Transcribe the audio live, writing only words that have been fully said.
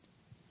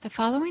The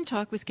following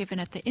talk was given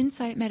at the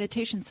Insight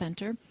Meditation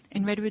Center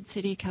in Redwood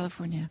City,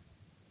 California.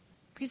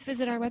 Please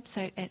visit our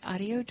website at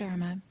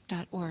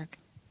audiodharma.org.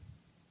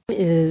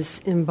 Is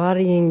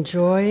embodying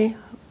joy,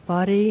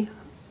 body,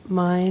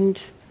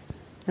 mind,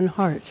 and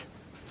heart.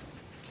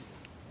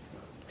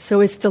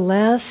 So it's the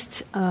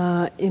last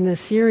in a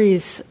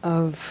series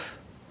of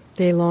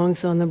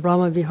day-longs on the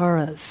Brahma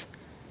Viharas.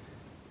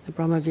 The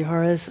Brahma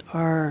Viharas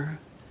are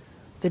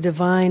the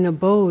divine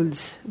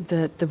abodes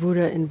that the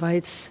Buddha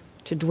invites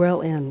to dwell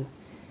in.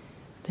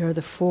 They are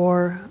the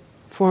 4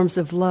 forms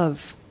of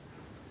love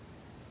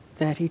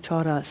that he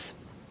taught us.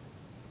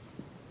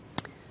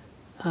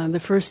 The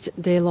first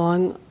day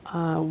long,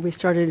 we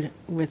started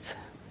with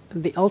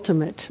the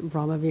ultimate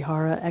Brahma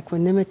Vihara,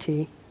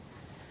 equanimity,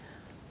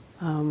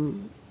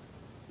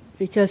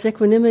 because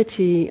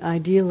equanimity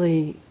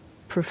ideally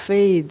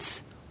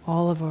pervades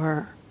all of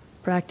our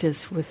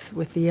practice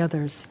with the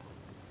others.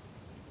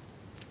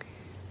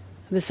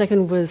 The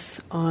second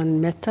was on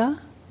metta,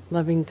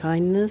 loving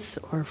kindness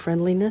or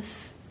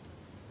friendliness.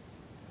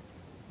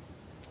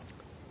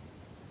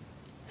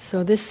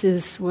 So this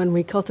is when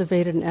we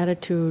cultivate an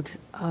attitude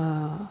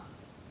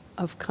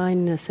of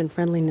kindness and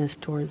friendliness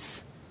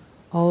towards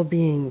all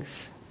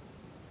beings.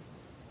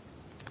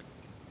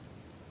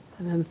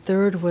 And then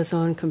third was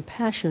on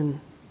compassion,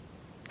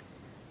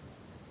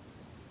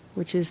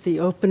 which is the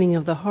opening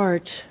of the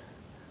heart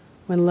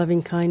when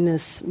loving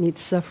kindness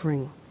meets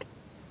suffering.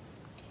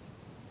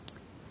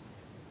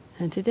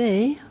 And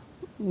today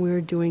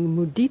we're doing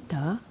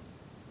mudita,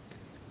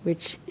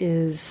 which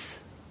is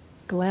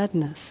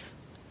gladness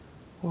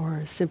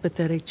or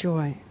sympathetic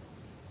joy.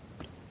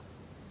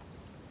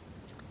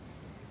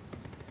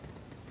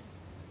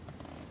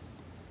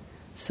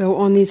 So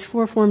on these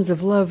 4 forms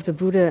of love, the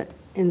Buddha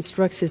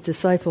instructs his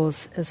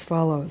disciples as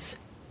follows.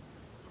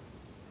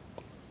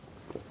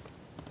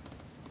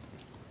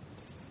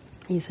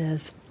 He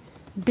says,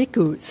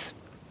 bhikkhus.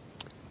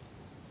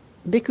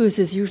 Bhikkhus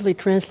is usually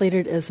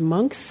translated as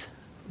monks,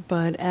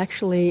 but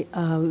actually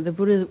the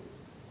Buddha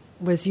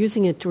was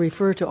using it to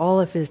refer to all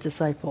of his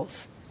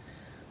disciples,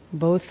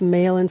 both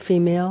male and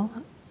female,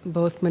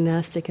 both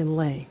monastic and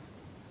lay.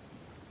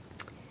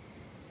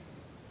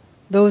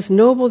 Those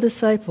noble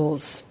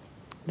disciples,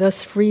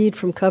 thus freed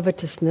from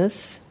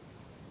covetousness,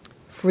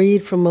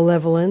 freed from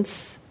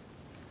malevolence,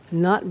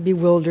 not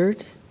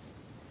bewildered,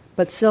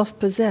 but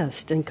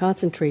self-possessed and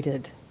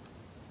concentrated,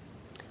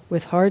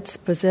 with hearts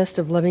possessed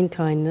of loving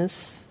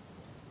kindness,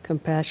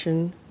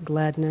 compassion,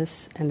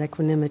 gladness, and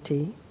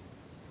equanimity,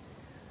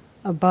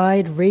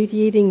 abide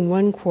radiating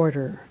 1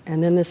 quarter,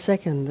 and then the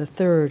second, the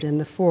third, and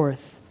the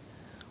fourth,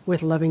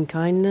 with loving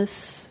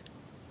kindness,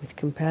 with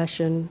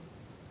compassion,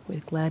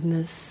 with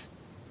gladness,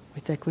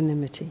 with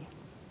equanimity.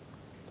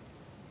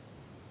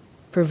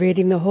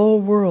 Pervading the whole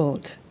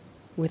world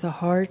with a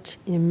heart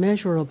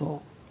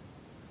immeasurable,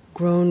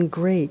 grown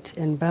great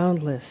and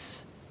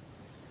boundless,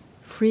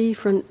 free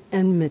from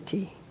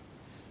enmity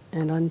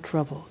and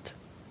untroubled.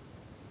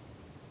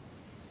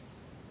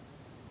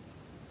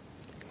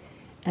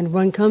 And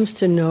one comes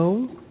to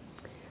know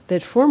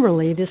that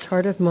formerly this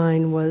heart of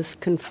mine was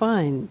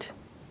confined.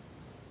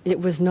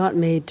 It was not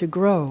made to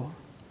grow.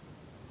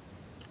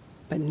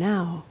 But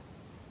now,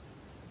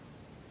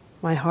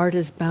 my heart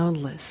is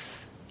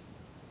boundless,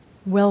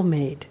 well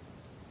made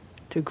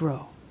to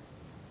grow.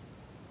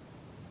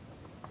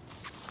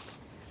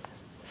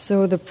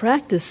 So the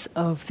practice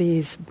of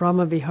these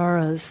Brahma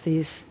Viharas,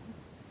 these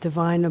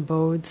divine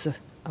abodes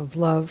of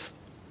love,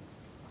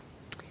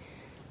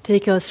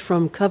 take us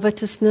from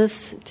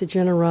covetousness to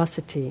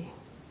generosity,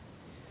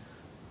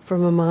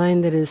 from a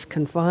mind that is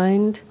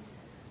confined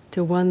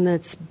to one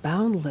that's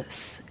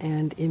boundless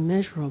and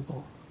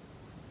immeasurable.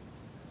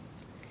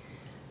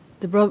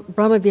 The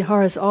Brahma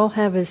Viharas all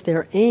have as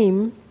their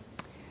aim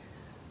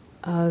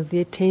the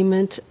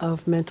attainment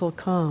of mental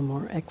calm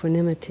or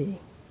equanimity.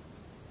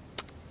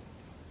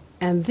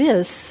 And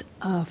this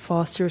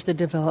fosters the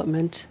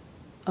development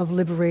of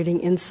liberating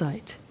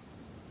insight.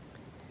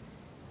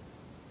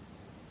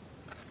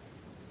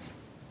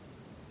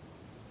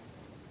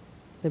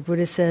 The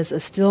Buddha says, a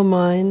still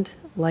mind,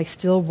 like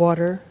still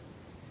water,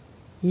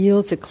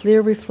 yields a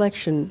clear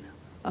reflection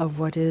of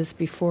what is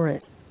before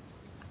it.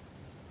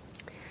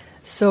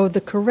 So the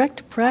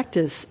correct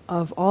practice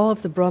of all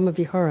of the Brahma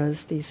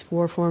Viharas, these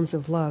 4 forms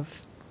of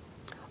love,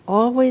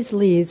 always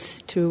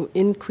leads to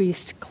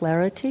increased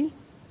clarity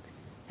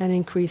and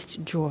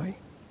increased joy.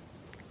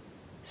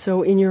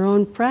 So in your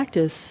own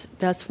practice,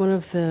 that's one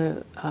of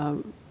the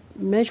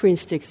measuring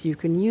sticks you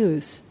can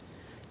use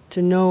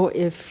to know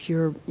if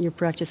you're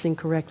practicing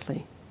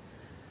correctly.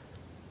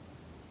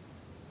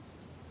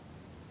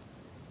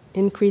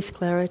 Increased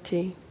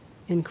clarity,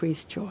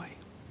 increased joy.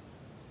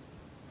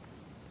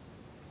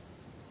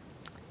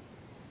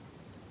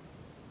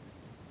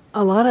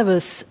 A lot of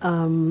us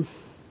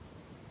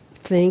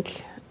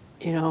think,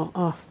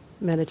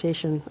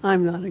 meditation,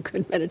 I'm not a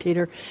good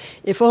meditator.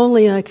 If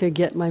only I could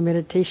get my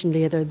meditation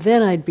together,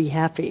 then I'd be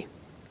happy.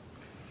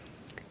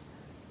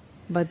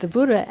 But the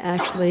Buddha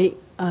actually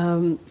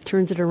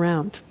turns it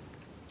around.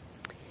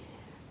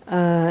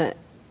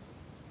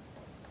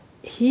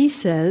 he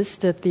says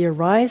that the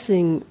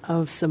arising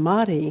of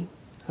samadhi,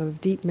 of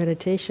deep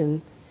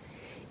meditation,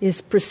 is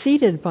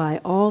preceded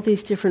by all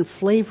these different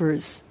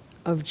flavors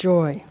of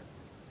joy.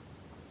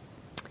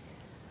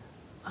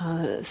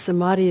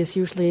 Samadhi is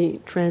usually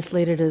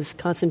translated as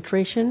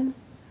concentration,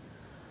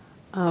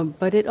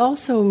 but it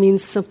also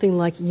means something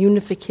like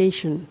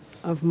unification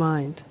of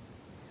mind.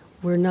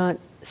 We're not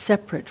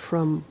separate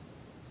from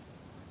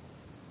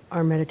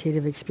our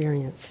meditative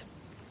experience,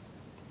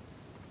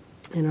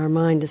 and our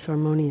mind is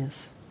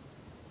harmonious.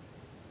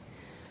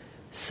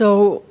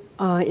 So,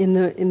 in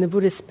the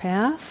Buddhist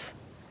path,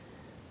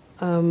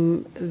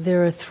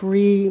 there are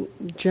three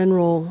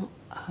general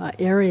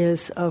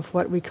areas of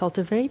what we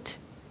cultivate: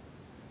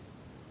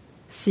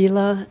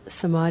 sila,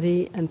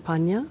 samadhi, and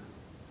panya,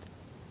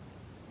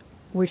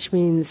 which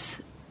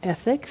means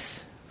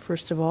ethics,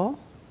 first of all,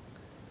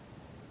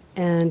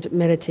 and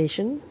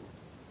meditation,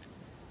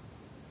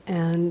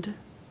 and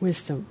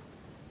wisdom.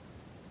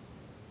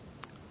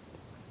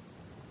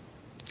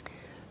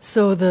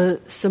 So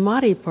the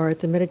samadhi part,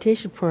 the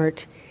meditation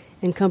part,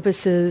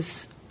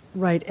 encompasses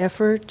right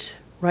effort,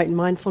 right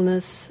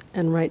mindfulness,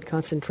 and right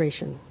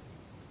concentration.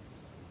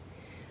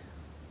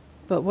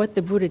 But what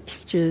the Buddha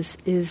teaches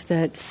is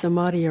that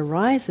samadhi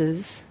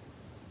arises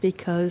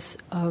because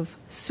of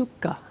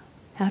sukha,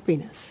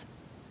 happiness.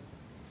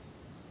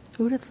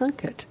 Who would have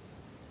thunk it?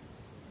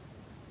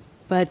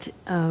 But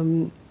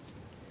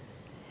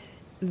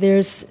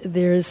there's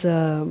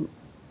a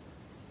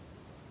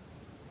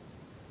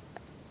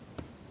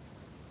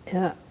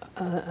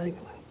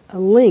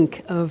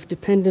link of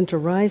dependent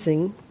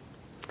arising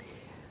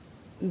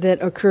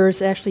that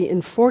occurs actually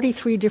in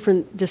 43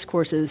 different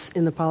discourses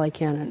in the Pali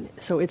Canon.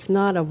 So it's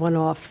not a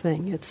one-off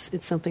thing. It's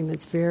something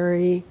that's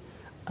very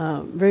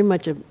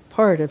much a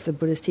part of the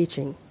Buddhist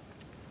teaching.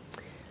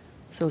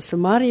 So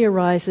samadhi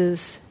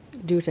arises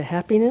due to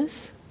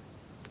happiness.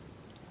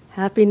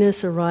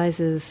 Happiness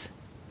arises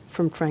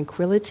from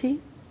tranquility.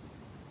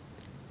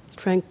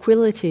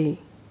 Tranquility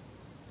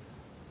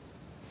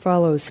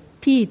follows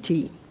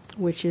piti,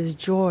 which is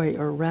joy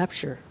or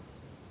rapture,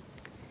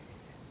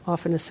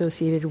 often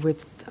associated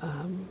with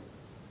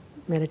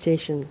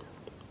meditation.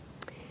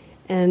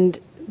 And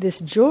this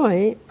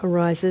joy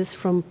arises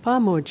from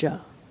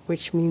pamoja,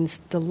 which means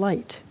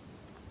delight.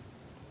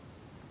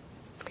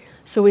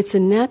 So it's a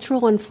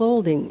natural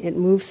unfolding. It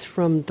moves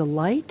from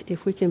delight,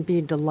 if we can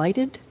be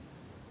delighted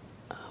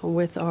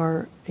with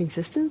our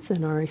existence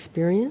and our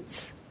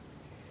experience.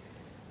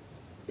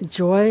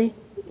 Joy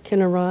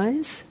can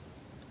arise.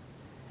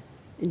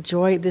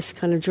 Joy, this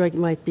kind of joy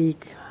might be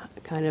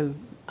kind of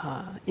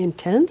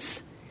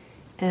intense,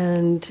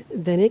 and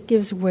then it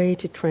gives way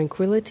to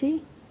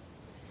tranquility,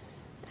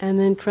 and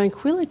then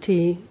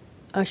tranquility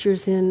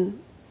ushers in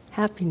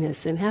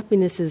happiness, and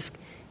happiness is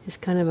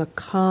kind of a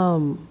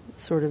calm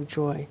sort of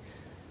joy.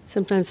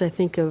 Sometimes I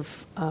think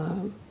of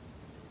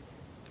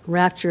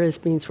rapture as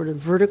being sort of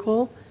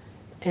vertical,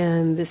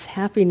 and this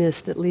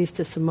happiness that leads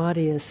to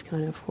samadhi is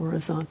kind of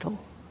horizontal.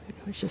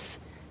 It's just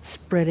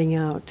spreading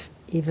out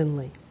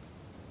evenly.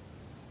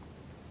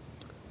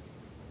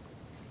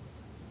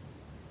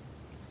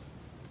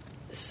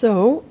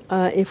 So,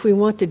 if we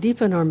want to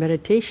deepen our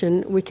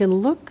meditation, we can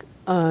look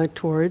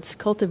towards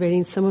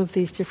cultivating some of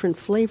these different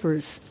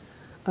flavors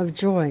of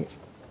joy.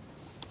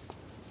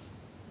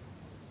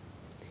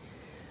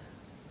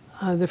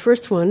 The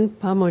first one,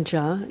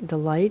 pamoja,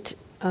 delight,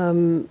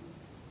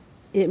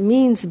 it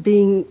means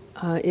being,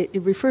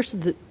 it refers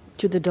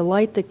to the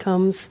delight that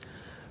comes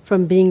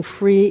from being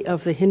free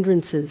of the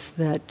hindrances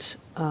that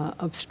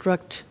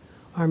obstruct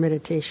our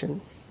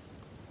meditation.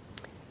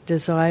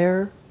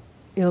 Desire,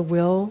 ill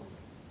will,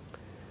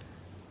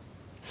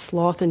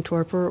 sloth and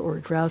torpor or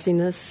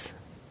drowsiness,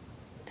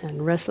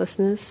 and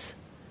restlessness,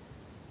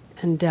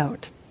 and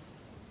doubt.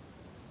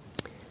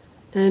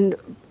 And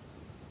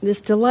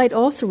this delight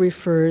also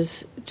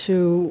refers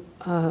to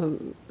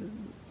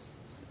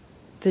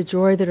the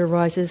joy that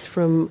arises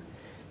from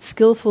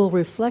skillful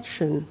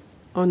reflection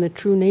on the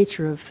true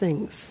nature of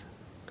things.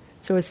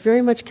 So it's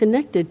very much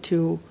connected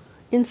to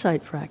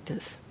insight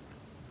practice.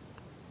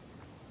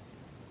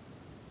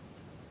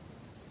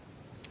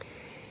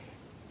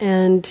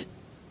 And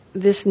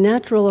this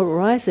natural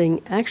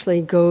arising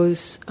actually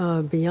goes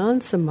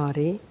beyond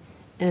samadhi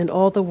and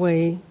all the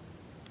way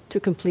to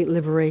complete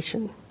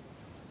liberation.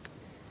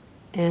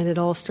 And it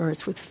all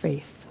starts with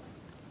faith.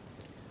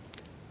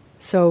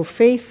 So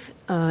faith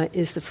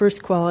is the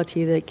first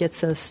quality that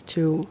gets us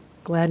to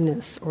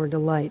gladness or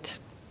delight.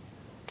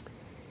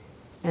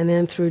 And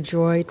then through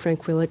joy,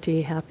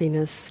 tranquility,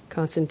 happiness,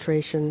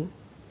 concentration,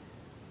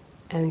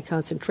 and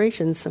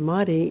concentration,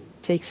 samadhi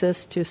takes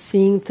us to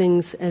seeing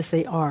things as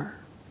they are.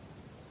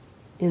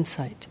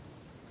 Insight.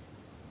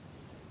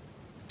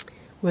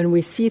 When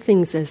we see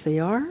things as they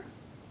are,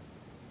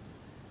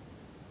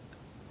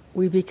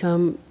 we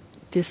become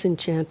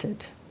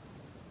disenchanted.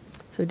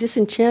 So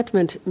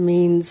disenchantment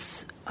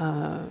means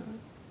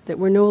that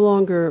we're no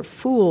longer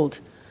fooled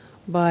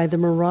by the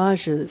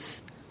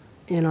mirages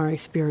in our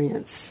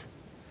experience.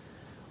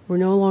 We're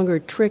no longer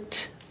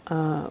tricked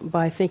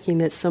by thinking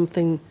that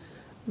something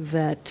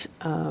that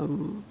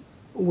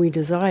we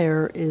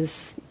desire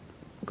is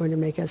going to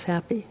make us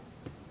happy.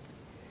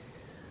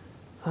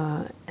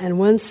 And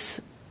once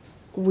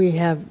we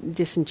have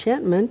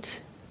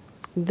disenchantment,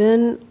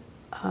 then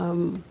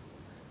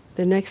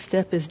the next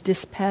step is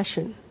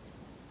dispassion.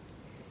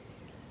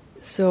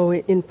 So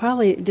in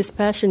Pali,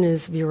 dispassion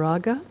is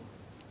viraga,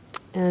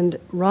 and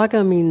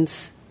raga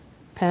means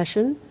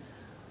passion,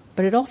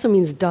 but it also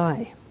means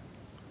dye,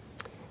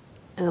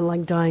 and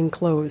like dyeing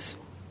clothes.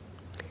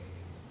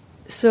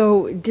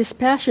 So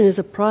dispassion is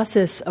a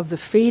process of the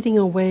fading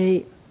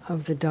away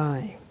of the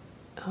dye,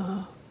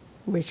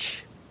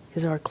 which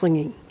is our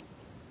clinging.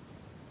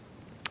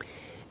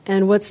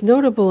 And what's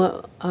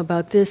notable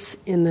about this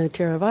in the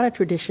Theravada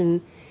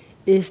tradition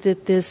is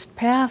that this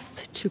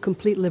path to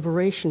complete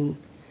liberation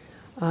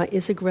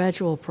is a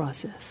gradual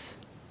process.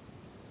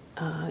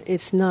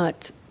 It's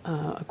not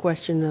a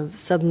question of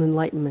sudden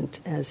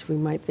enlightenment as we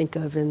might think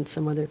of in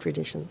some other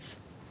traditions.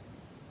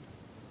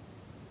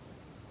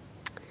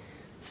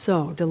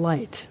 So,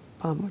 delight,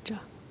 pamuja.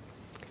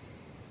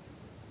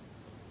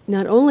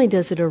 Not only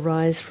does it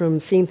arise from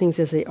seeing things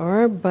as they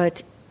are,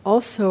 but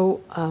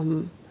also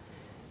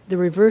the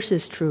reverse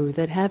is true,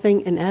 that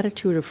having an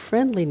attitude of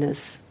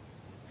friendliness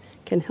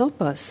can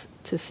help us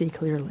to see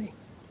clearly.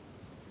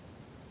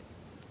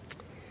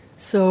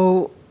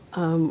 So,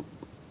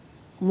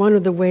 one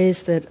of the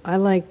ways that I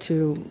like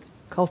to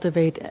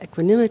cultivate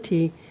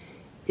equanimity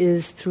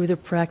is through the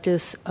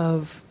practice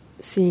of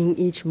seeing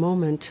each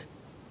moment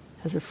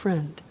as a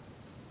friend.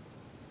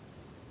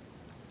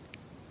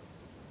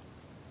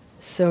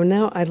 So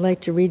now I'd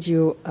like to read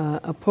you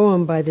a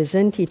poem by the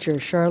Zen teacher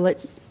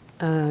Charlotte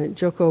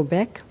Joko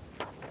Beck.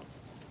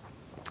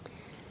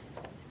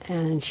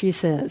 And she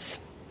says,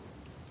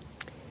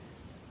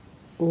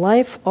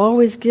 "Life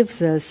always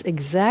gives us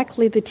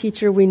exactly the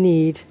teacher we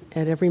need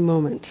at every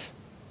moment.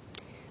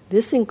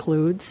 This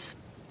includes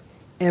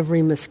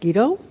every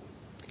mosquito,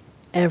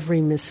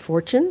 every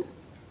misfortune,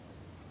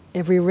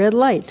 every red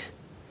light,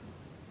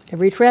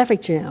 every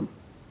traffic jam,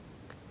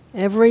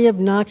 every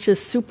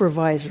obnoxious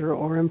supervisor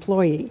or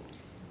employee,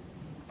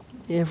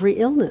 every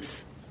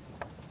illness,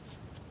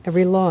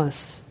 every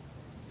loss,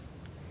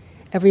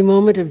 every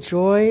moment of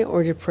joy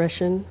or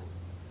depression,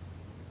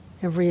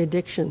 every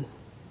addiction,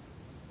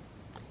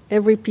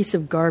 every piece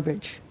of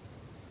garbage,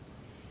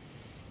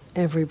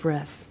 every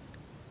breath.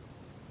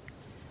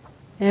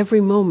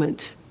 Every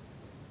moment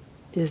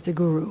is the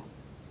guru."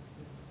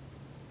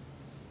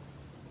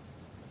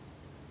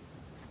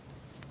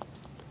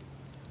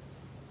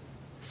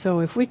 So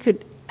if we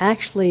could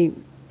actually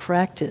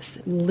practice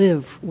and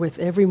live with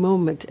every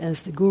moment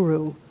as the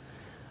guru,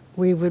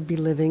 we would be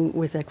living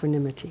with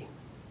equanimity.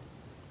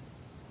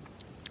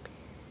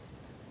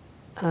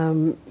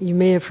 You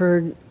may have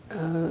heard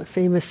a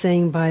famous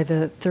saying by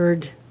the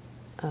third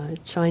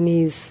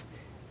Chinese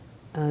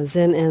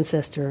Zen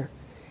ancestor,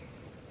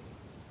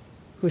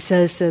 who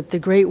says that the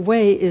great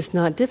way is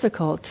not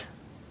difficult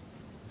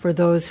for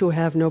those who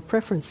have no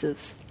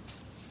preferences.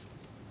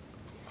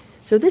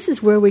 So this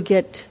is where we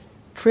get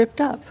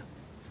tripped up.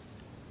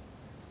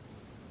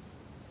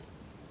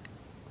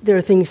 There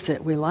are things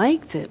that we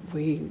like, that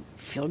we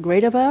feel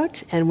great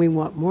about, and we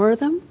want more of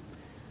them.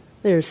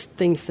 There's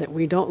things that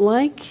we don't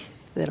like,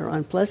 that are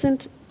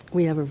unpleasant.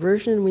 We have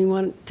aversion, we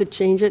want to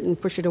change it and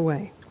push it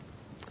away.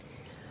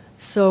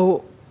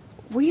 So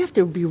we have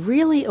to be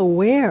really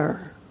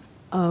aware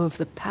of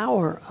the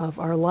power of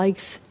our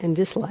likes and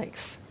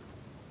dislikes.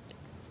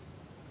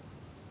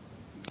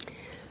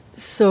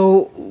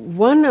 So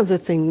one of the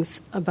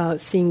things about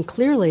seeing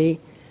clearly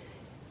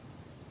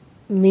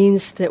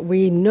means that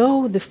we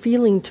know the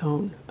feeling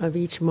tone of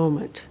each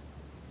moment.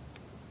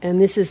 And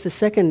this is the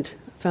second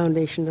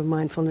foundation of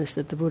mindfulness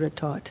that the Buddha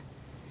taught,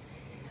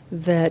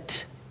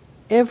 that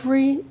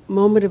every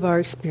moment of our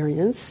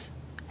experience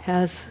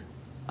has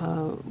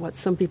what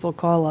some people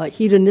call a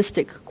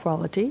hedonistic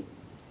quality.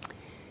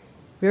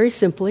 Very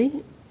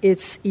simply,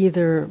 it's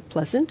either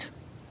pleasant,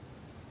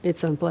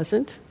 it's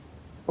unpleasant,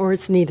 or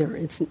it's neither.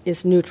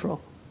 It's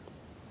neutral.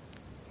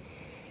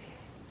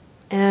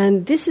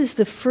 And this is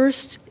the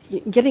first,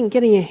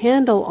 getting a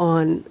handle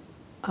on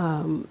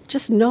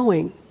just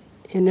knowing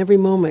in every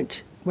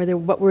moment whether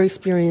what we're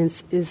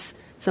experiencing is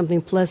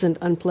something pleasant,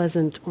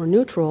 unpleasant, or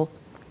neutral,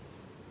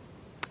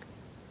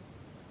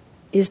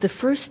 is the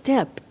first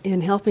step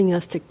in helping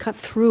us to cut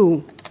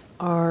through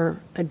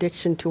our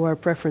addiction to our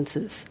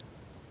preferences.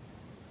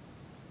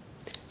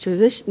 So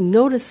just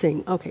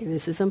noticing, okay,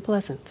 this is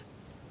unpleasant,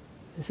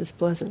 this is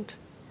pleasant.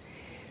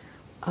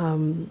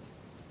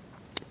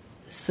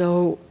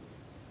 So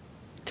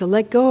to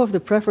let go of the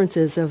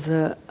preferences of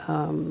the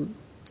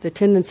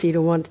tendency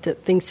to want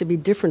things to be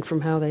different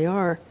from how they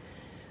are,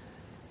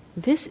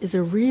 this is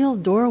a real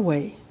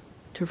doorway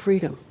to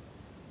freedom.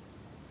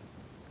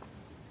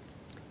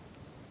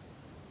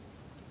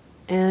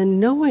 And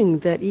knowing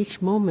that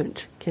each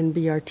moment can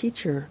be our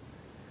teacher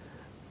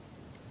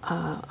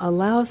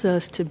allows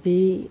us to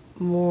be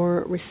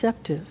more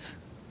receptive,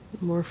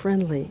 more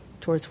friendly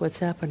towards what's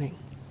happening.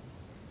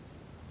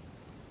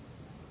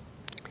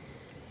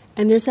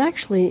 And there's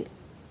actually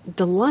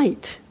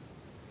delight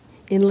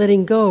in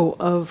letting go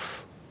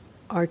of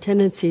our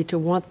tendency to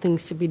want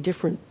things to be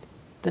different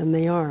than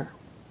they are.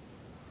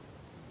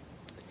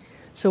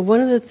 So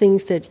one of the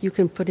things that you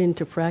can put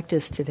into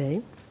practice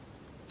today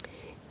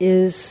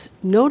is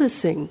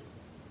noticing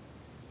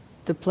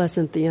the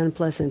pleasant, the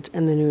unpleasant,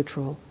 and the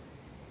neutral,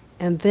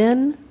 and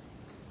then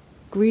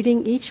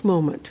greeting each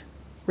moment,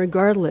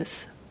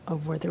 regardless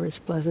of whether it's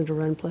pleasant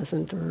or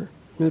unpleasant or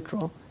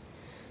neutral,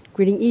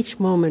 greeting each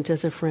moment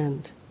as a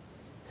friend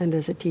and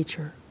as a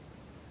teacher.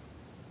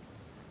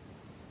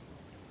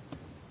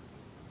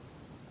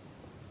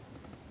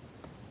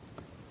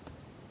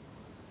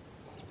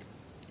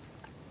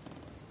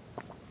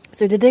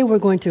 So today we're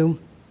going to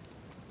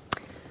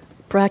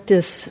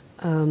practice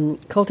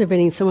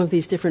cultivating some of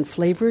these different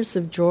flavors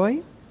of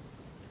joy.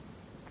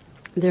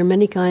 There are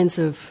many kinds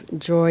of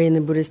joy in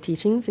the Buddhist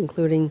teachings,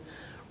 including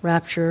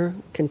rapture,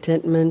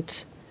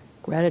 contentment,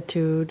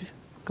 gratitude,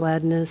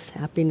 gladness,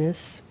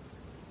 happiness.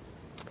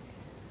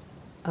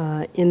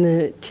 In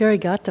the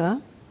Therigatha,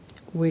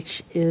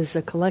 which is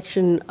a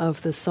collection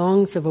of the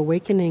songs of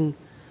awakening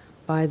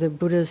by the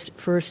Buddha's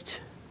first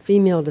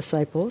female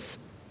disciples,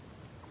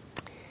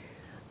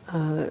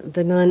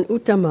 the nun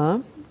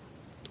Uttama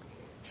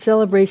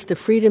celebrates the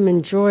freedom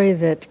and joy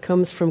that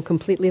comes from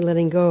completely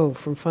letting go,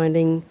 from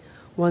finding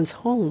one's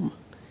home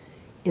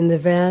in the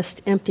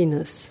vast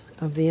emptiness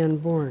of the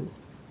unborn.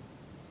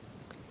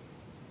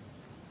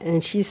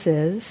 And she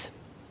says,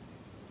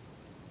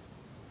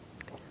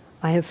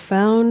 "I have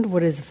found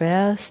what is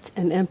vast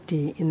and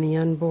empty in the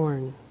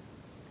unborn.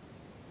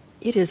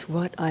 It is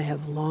what I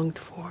have longed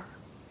for.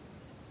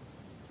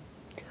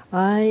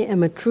 I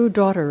am a true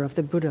daughter of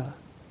the Buddha,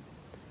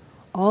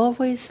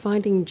 always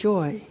finding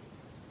joy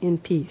in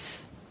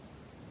peace."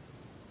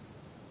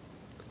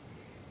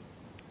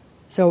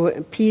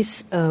 So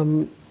peace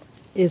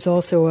is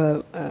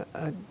also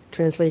a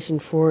translation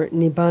for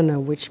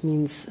nibbana, which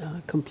means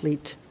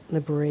complete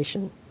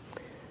liberation.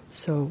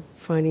 So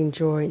finding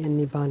joy in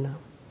nibbana.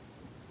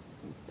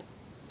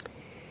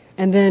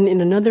 And then in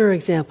another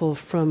example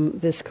from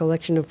this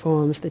collection of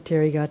poems, the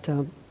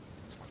Therigatha,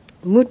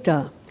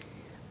 Mutta,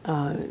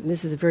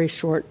 this is a very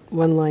short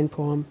one-line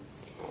poem,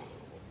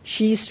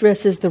 she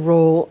stresses the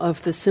role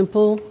of the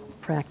simple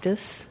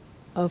practice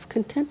of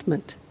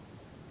contentment,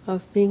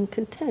 of being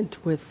content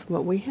with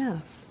what we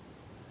have.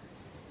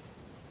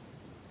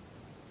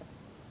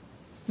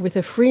 With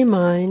a free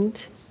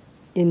mind,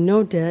 in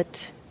no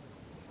debt,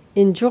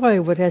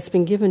 enjoy what has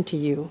been given to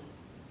you,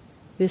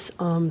 this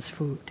alms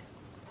food.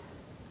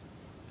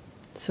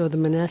 So the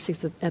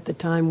monastics at the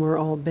time were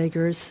all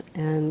beggars,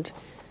 and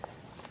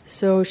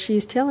so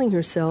she's telling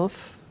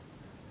herself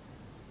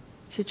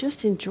to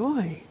just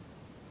enjoy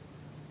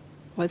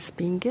what's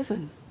being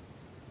given.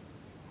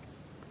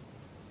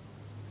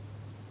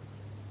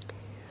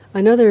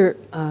 Another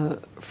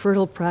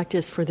fertile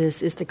practice for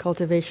this is the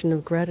cultivation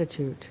of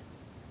gratitude.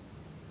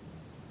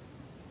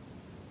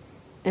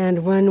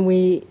 And when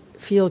we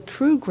feel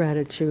true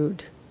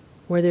gratitude,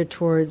 whether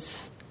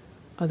towards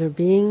other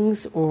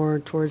beings or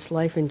towards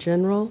life in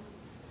general,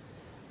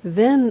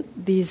 then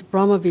these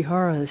Brahma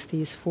Viharas,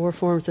 these four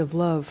forms of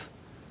love,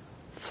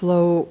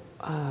 flow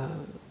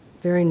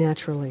very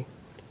naturally.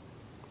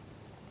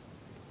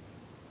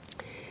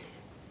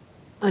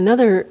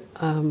 Another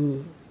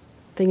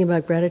thing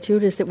about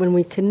gratitude is that when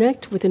we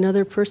connect with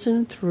another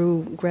person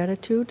through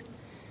gratitude,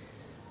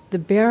 the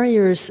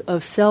barriers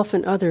of self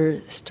and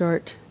other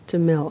start to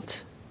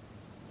melt.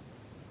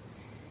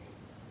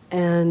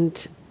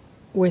 And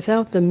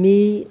without the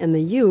me and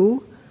the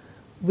you,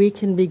 we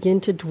can begin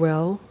to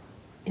dwell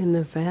in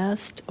the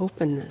vast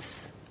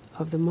openness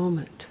of the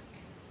moment.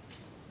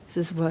 This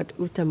is what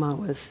Uttama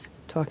was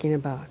talking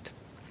about.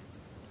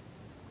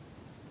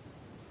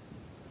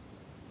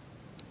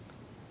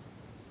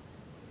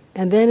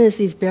 And then as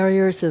these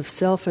barriers of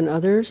self and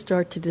other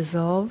start to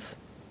dissolve,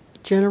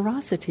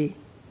 generosity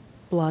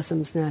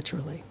blossoms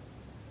naturally.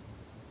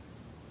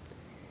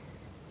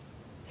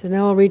 So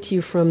now I'll read to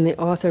you from the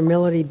author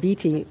Melody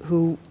Beattie,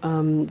 who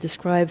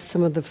describes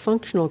some of the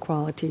functional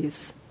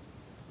qualities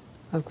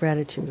of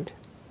gratitude.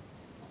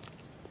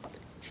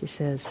 She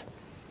says,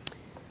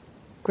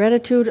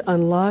 "Gratitude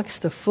unlocks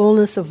the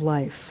fullness of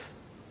life.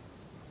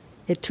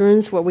 It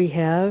turns what we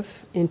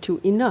have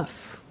into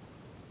enough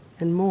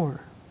and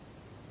more.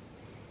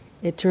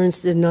 It turns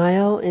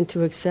denial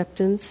into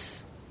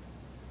acceptance,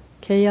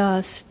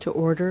 chaos to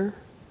order,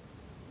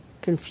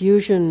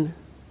 confusion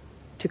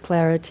to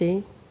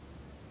clarity.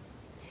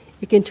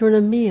 It can turn a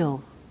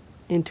meal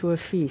into a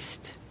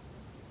feast,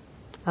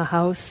 a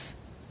house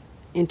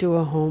into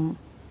a home,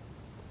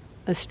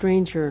 a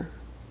stranger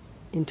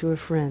into a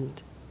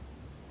friend.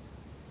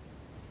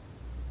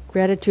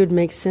 Gratitude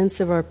makes sense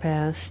of our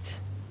past,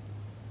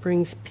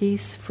 brings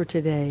peace for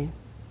today,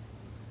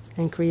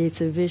 and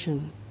creates a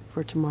vision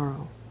for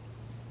tomorrow."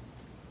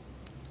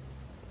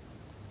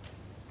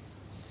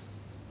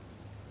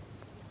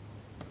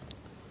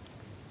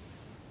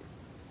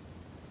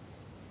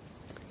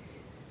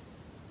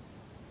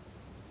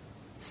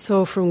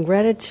 So from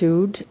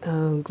gratitude,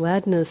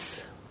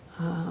 gladness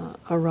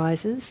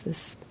arises,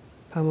 this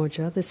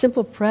pamoja. The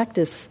simple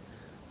practice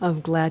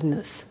of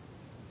gladness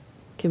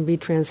can be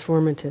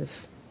transformative.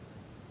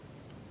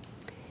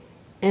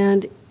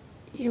 And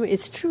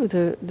it's true,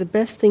 the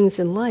best things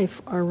in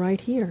life are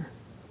right here.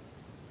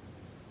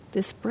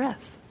 This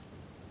breath,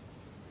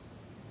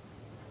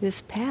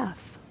 this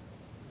path,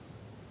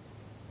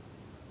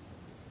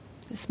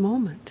 this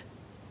moment.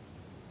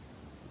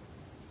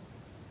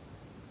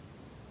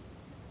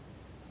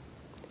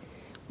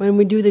 When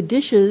we do the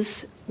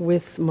dishes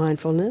with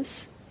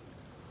mindfulness,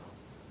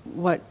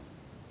 what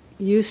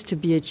used to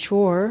be a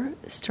chore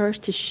starts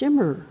to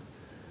shimmer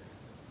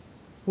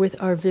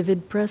with our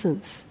vivid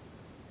presence.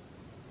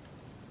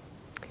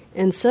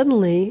 And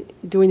suddenly,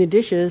 doing the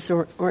dishes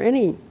or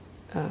any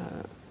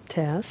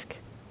task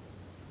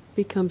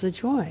becomes a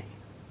joy.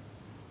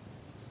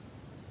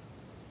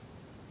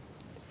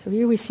 So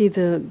here we see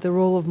the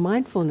role of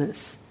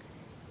mindfulness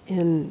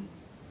in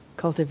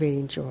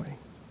cultivating joy.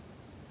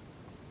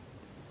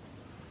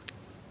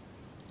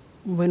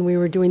 When we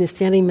were doing the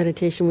standing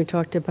meditation, we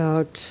talked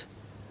about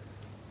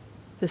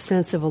the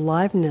sense of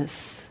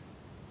aliveness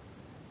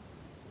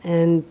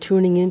and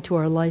tuning into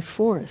our life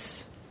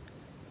force.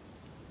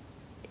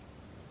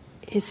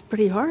 It's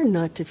pretty hard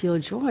not to feel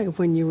joy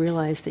when you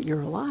realize that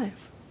you're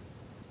alive.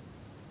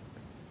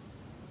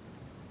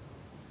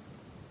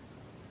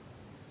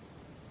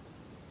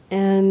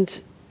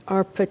 And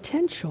our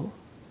potential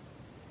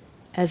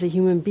as a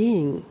human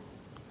being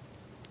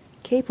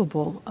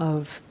capable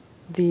of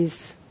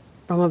these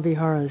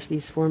Brahma-viharas,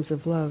 these forms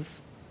of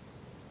love,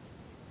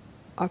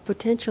 our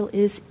potential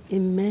is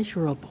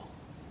immeasurable.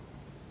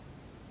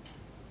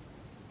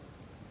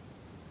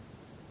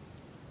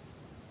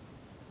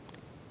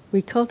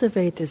 We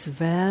cultivate this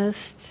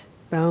vast,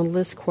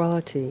 boundless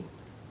quality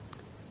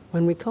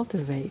when we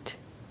cultivate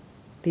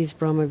these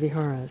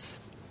Brahma-viharas.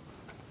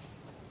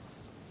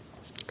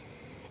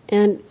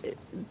 And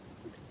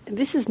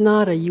this is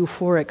not a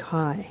euphoric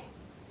high,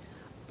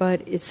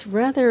 but it's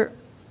rather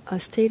a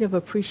state of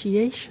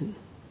appreciation,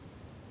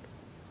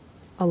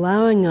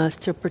 allowing us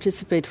to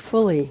participate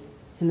fully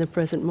in the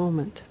present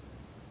moment.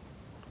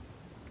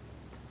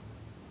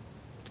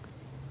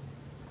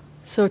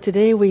 So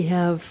today we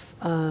have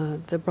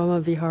the Brahma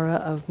Vihara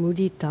of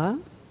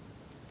mudita,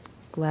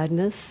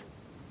 gladness,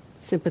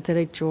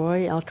 sympathetic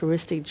joy,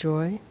 altruistic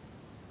joy.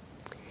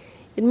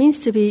 It means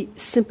to be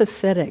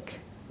sympathetic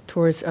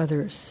towards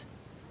others,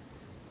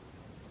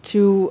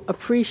 to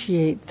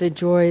appreciate the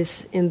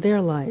joys in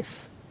their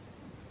life,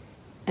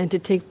 and to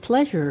take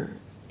pleasure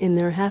in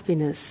their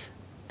happiness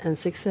and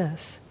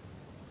success.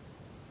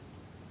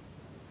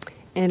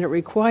 And it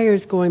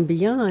requires going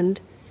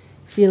beyond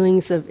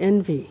feelings of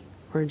envy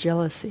or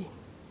jealousy.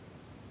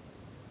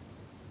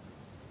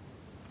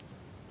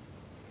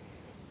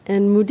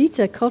 And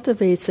mudita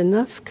cultivates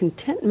enough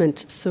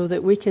contentment so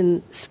that we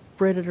can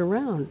spread it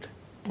around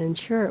and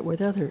share it with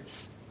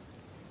others.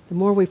 The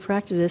more we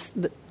practice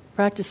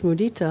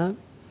mudita,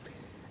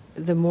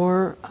 the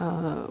more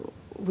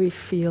we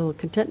feel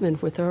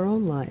contentment with our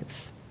own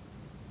lives.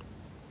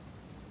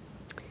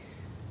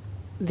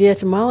 The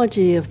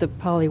etymology of the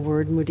Pali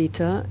word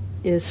mudita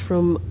is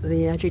from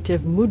the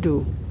adjective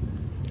mudu,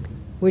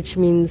 which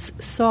means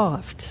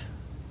soft,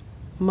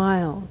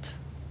 mild,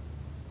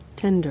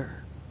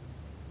 tender.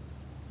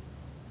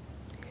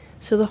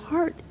 So the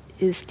heart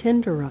is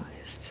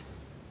tenderized.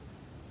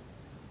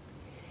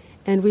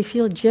 And we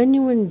feel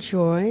genuine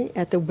joy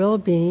at the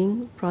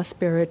well-being,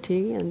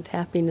 prosperity, and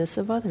happiness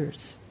of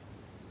others.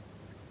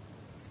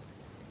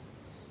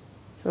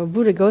 So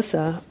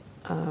Buddhaghosa,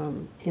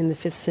 in the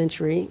 5th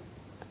century,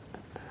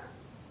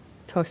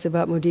 talks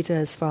about mudita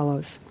as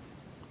follows.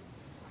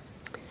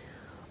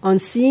 On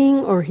seeing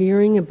or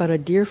hearing about a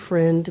dear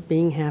friend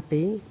being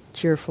happy,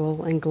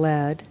 cheerful, and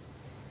glad,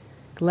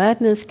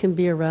 gladness can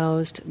be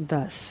aroused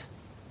thus.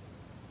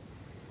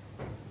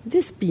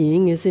 This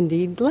being is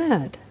indeed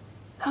glad.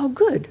 How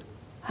good!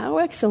 How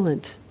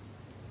excellent!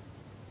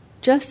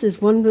 Just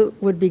as one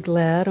would be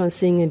glad on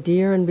seeing a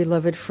dear and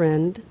beloved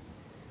friend,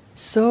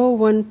 so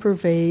one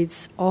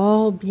pervades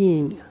all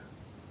being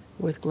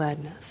with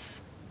gladness.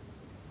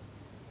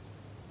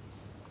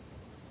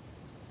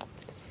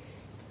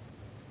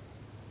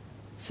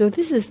 So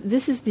this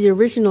is the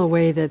original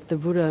way that the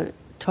Buddha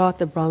taught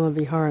the Brahma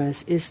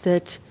Viharas, is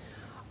that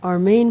our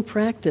main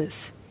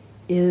practice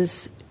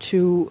is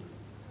to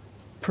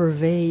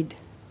pervade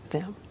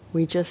them.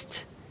 We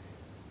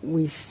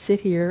sit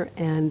here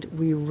and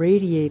we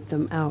radiate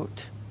them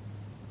out.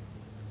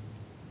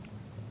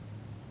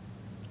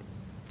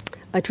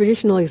 A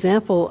traditional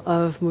example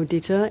of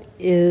mudita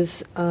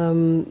is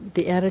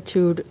the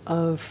attitude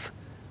of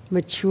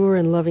mature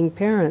and loving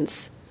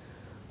parents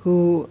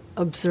who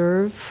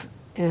observe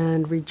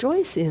and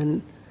rejoice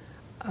in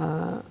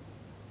a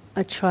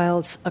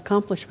child's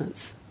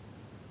accomplishments.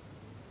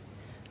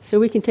 So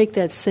we can take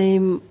that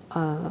same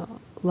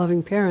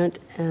loving parent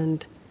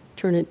and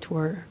turn it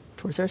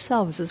towards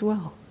ourselves as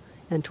well,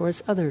 and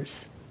towards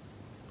others.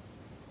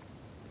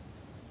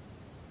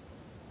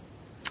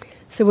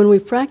 So when we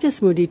practice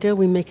mudita,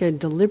 we make a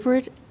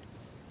deliberate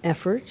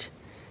effort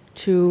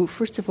to,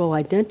 first of all,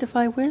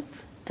 identify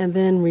with and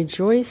then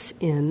rejoice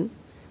in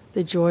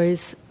the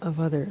joys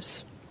of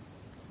others.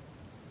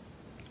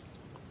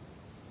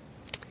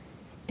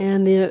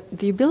 And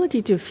the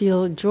ability to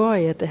feel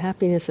joy at the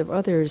happiness of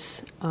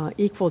others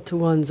equal to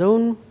one's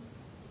own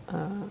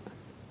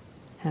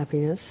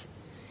happiness,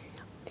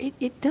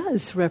 it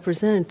does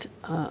represent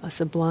a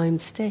sublime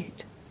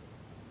state.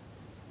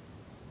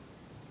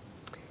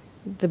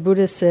 The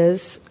Buddha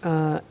says,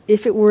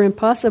 if it were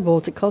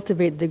impossible to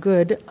cultivate the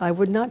good, I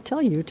would not tell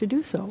you to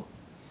do so.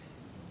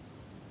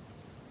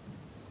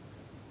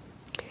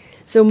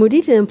 So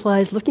mudita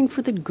implies looking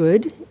for the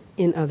good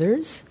in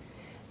others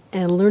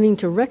and learning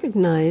to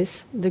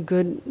recognize the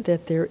good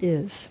that there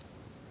is.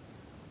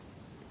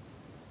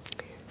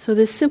 So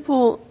this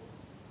simple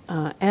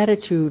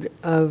attitude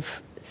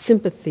of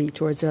sympathy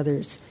towards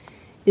others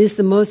is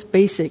the most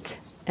basic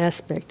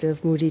aspect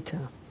of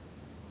mudita.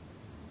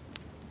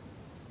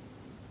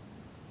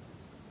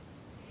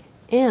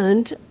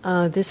 And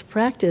this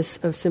practice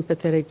of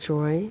sympathetic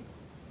joy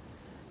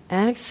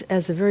acts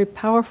as a very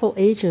powerful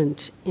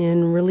agent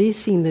in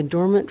releasing the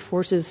dormant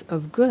forces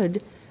of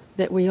good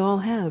that we all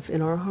have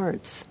in our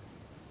hearts.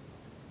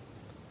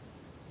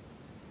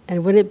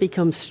 And when it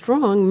becomes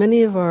strong,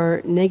 many of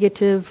our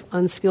negative,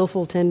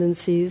 unskillful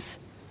tendencies,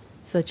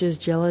 such as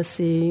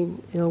jealousy,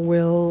 ill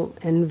will,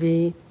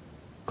 envy,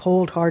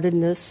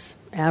 cold-heartedness,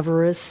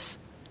 avarice,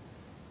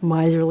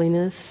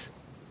 miserliness,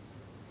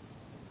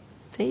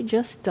 they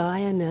just die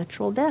a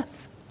natural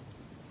death.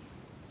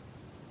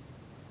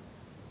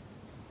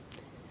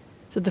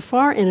 So the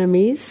far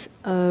enemies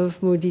of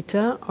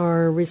mudita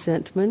are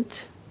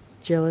resentment,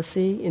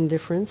 jealousy,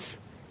 indifference,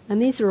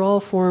 and these are all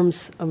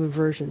forms of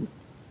aversion.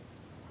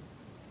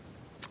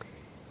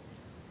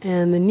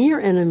 And the near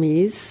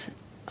enemies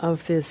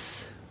of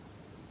this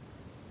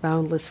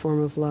boundless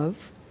form of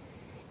love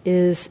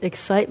is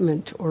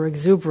excitement or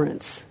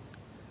exuberance.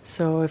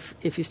 So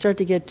if you start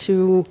to get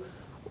too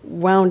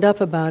wound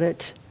up about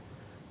it,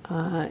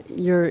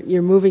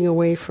 you're moving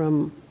away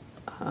from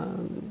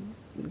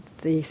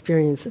the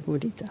experience of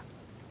mudita.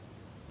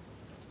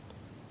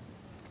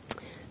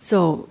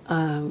 So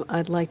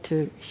I'd like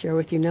to share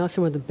with you now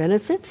some of the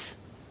benefits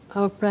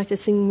of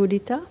practicing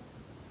mudita,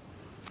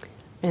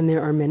 and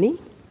there are many.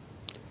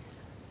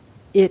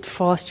 It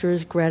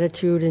fosters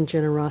gratitude and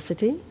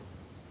generosity.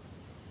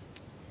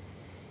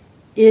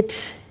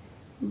 It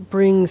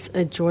brings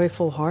a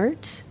joyful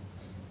heart,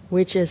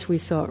 which, as we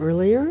saw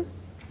earlier,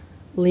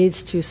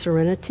 leads to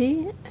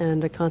serenity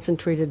and a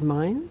concentrated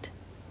mind.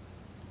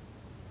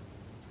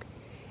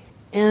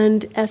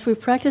 And as we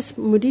practice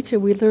mudita,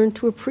 we learn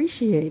to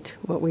appreciate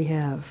what we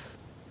have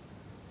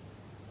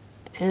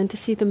and to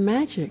see the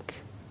magic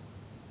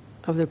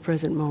of the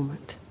present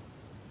moment.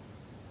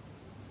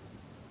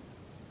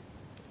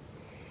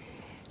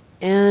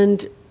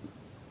 And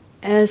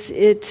as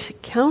it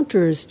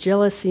counters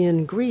jealousy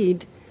and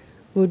greed,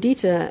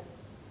 mudita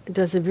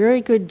does a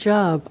very good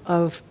job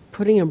of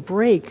putting a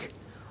brake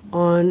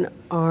on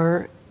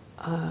our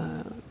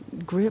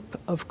grip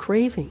of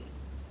craving.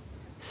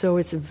 So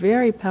it's a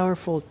very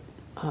powerful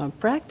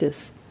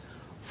practice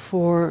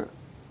for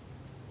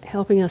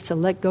helping us to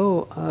let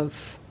go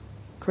of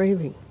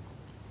craving.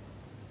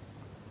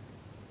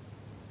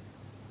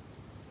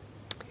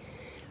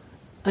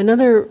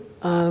 Another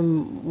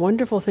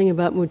wonderful thing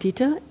about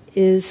mudita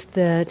is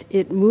that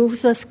it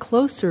moves us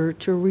closer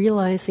to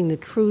realizing the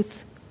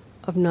truth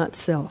of not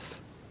self.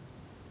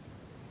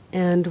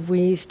 And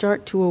we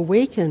start to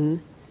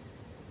awaken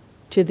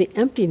to the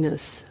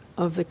emptiness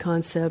of the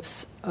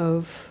concepts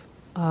of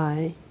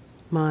I,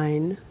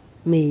 mine,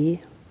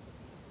 me,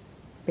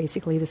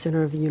 basically the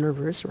center of the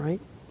universe, right?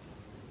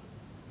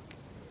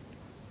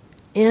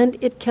 And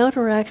it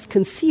counteracts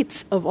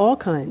conceits of all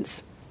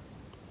kinds.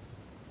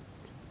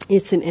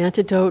 It's an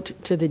antidote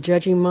to the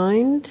judging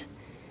mind.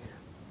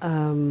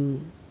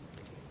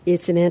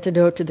 It's an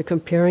antidote to the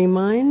comparing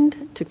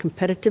mind, to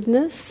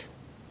competitiveness,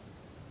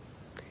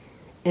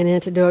 an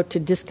antidote to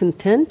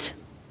discontent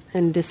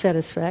and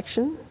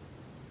dissatisfaction,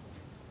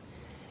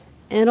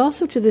 and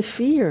also to the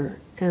fear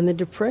and the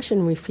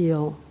depression we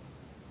feel,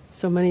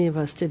 so many of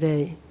us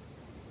today,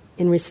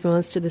 in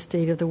response to the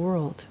state of the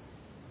world.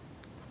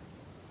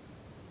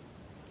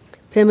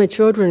 Pema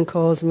Chodron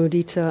calls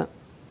mudita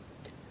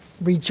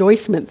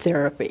rejoicement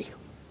therapy.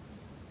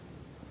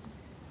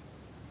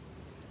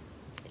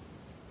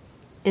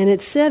 And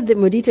it's said that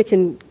mudita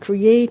can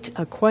create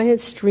a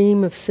quiet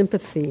stream of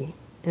sympathy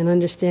and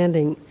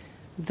understanding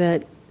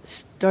that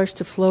starts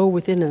to flow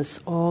within us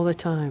all the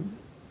time.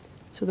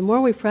 So the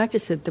more we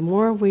practice it, the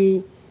more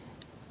we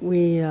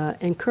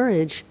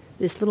encourage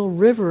this little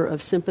river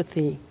of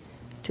sympathy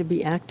to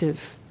be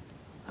active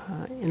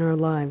in our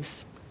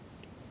lives.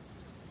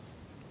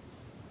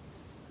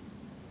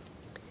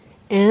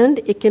 And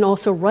it can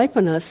also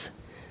ripen us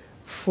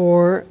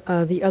for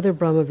the other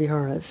Brahma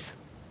Viharas,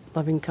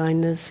 loving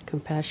kindness,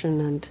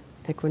 compassion, and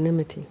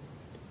equanimity.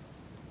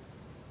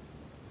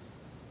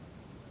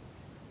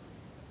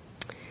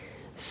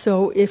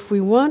 So if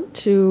we want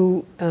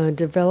to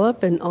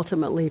develop and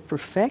ultimately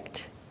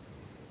perfect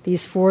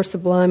these four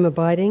sublime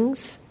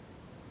abidings,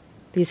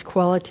 these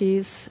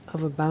qualities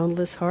of a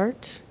boundless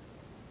heart,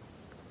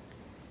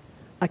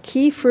 a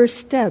key first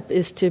step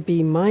is to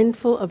be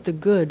mindful of the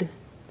good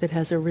that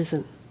has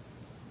arisen.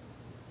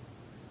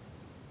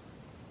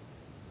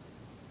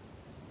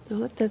 Now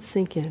let that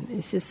sink in.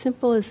 It's as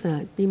simple as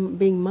that.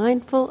 Being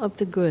mindful of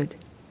the good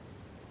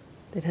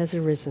that has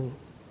arisen.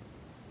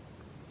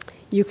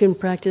 You can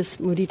practice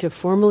mudita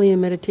formally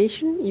in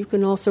meditation. You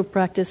can also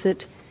practice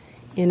it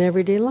in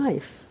everyday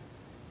life.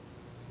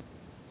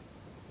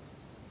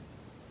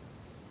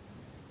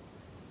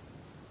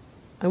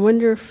 I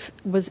wonder if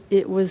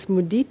it was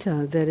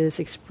mudita that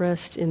is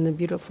expressed in the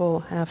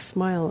beautiful half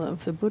smile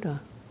of the Buddha.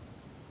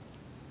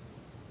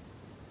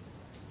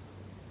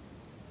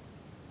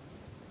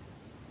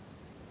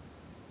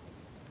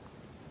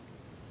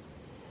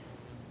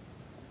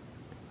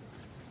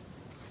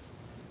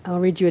 I'll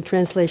read you a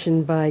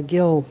translation by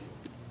Gill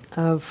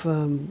of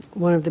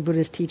one of the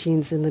Buddha's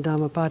teachings in the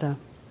Dhammapada.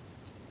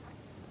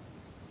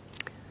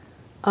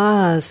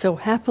 Ah, so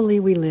happily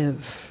we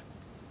live,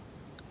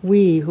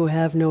 we who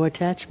have no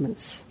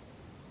attachments.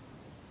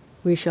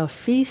 We shall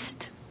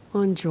feast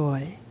on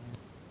joy,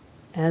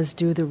 as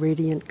do the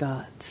radiant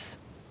gods.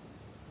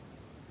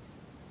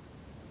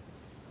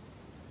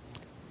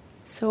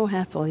 So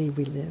happily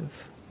we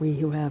live, we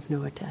who have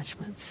no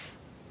attachments.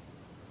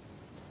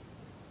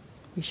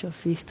 We shall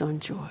feast on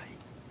joy,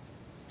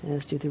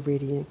 as do the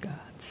radiant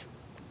gods.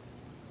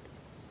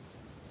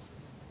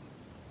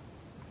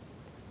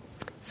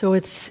 So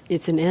it's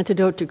an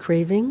antidote to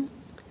craving,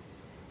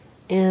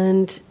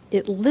 and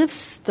it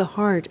lifts the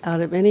heart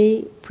out of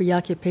any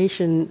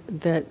preoccupation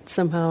that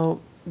somehow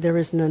there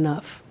isn't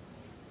enough.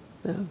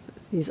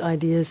 These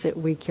ideas that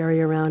we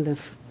carry around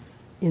of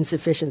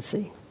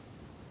insufficiency.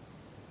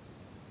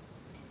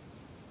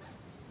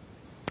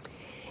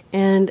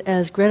 And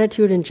as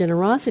gratitude and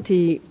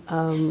generosity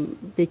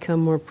become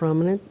more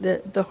prominent,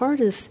 the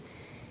heart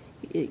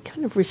it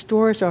kind of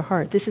restores our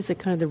heart. This is the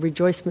kind of the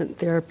rejoicement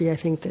therapy I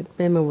think that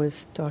Bema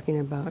was talking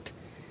about.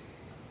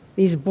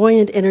 These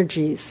buoyant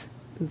energies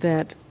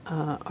that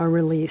are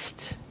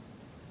released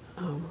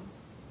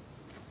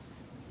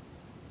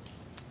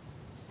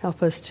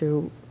help us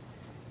to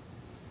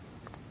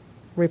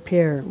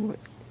repair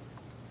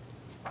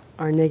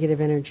our negative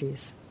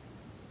energies.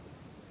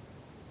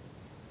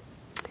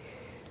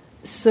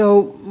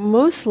 So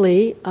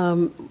mostly,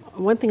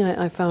 one thing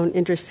I found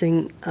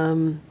interesting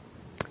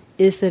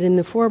is that in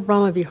the four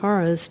Brahma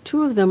Viharas,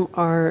 two of them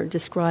are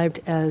described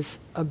as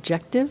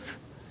objective,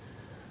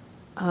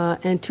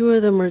 and two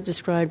of them are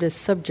described as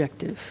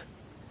subjective.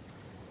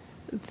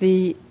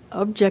 The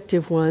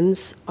objective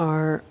ones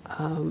are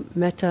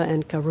metta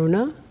and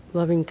karuna,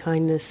 loving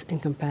kindness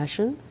and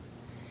compassion,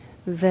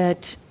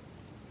 that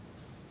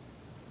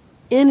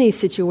any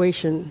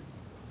situation,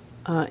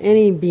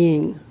 any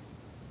being,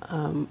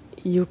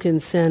 you can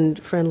send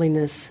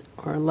friendliness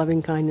or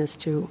loving kindness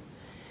to.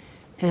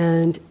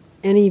 And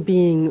any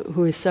being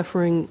who is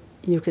suffering,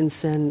 you can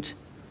send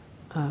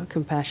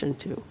compassion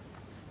to.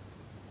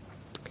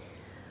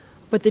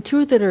 But the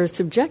two that are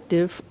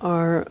subjective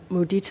are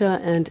mudita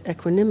and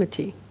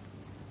equanimity.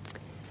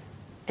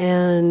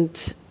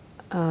 And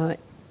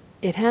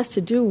it has to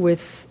do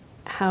with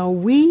how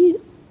we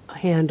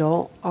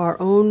handle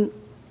our own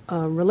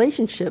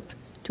relationship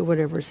to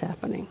whatever's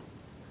happening.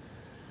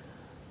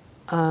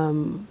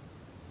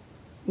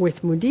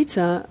 With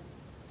mudita,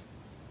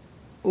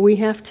 we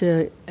have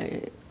to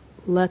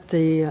let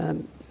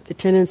the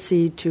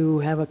tendency to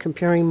have a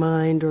comparing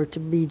mind or to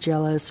be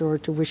jealous or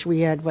to wish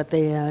we had what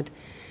they had,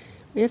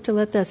 we have to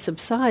let that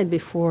subside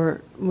before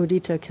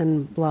mudita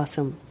can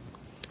blossom.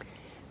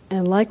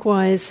 And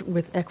likewise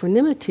with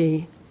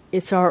equanimity,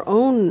 it's our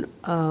own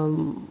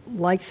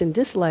likes and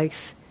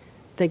dislikes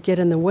that get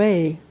in the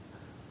way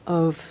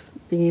of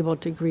being able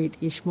to greet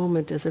each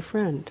moment as a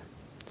friend.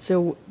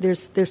 So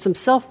there's some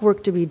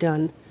self-work to be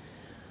done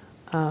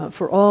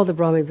for all the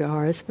Brahma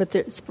Viharas, but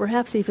it's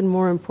perhaps even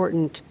more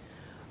important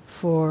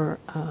for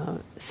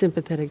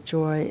sympathetic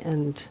joy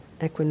and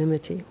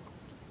equanimity.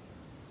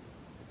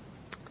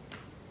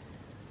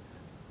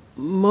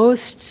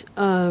 Most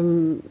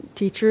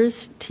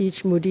teachers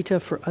teach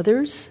mudita for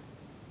others,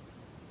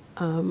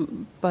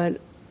 but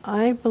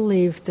I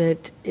believe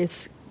that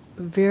it's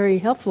very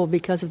helpful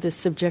because of this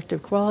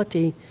subjective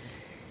quality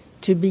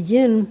to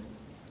begin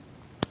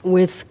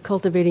with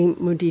cultivating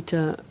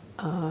mudita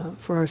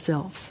for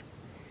ourselves.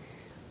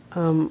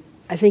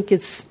 I think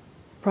it's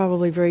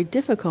probably very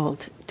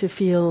difficult to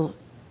feel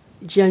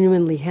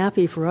genuinely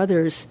happy for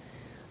others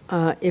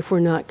if we're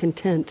not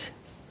content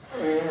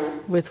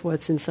with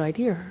what's inside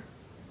here.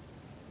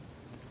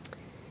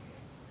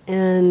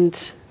 And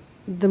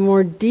the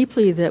more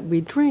deeply that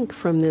we drink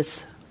from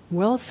this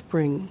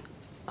wellspring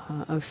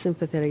of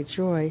sympathetic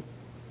joy,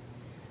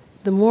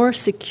 the more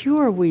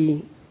secure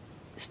we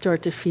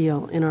start to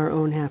feel in our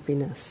own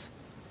happiness.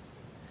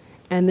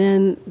 And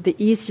then the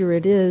easier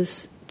it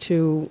is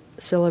to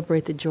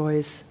celebrate the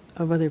joys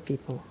of other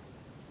people.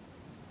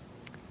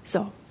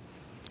 So,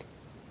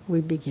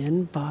 we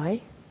begin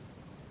by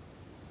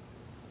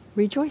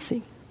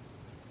rejoicing,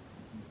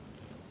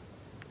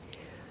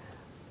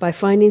 by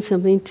finding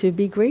something to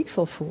be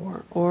grateful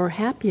for or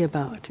happy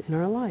about in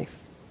our life.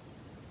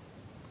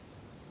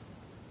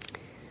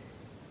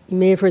 You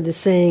may have heard the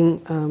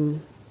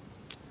saying,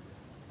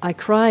 I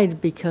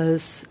cried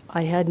because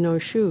I had no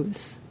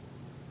shoes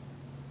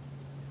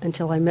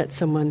until I met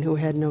someone who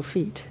had no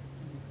feet.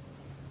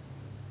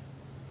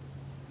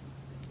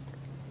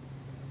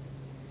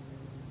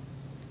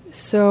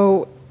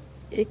 So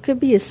it could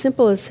be as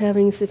simple as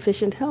having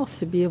sufficient health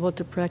to be able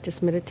to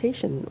practice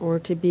meditation or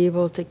to be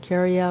able to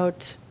carry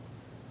out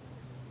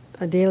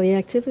a daily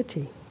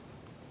activity.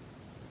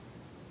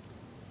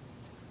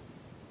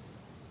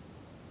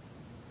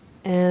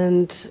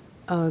 And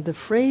the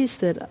phrase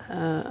that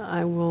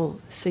I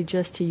will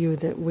suggest to you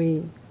that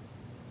we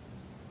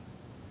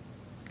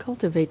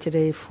cultivate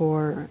today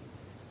for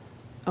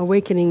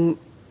awakening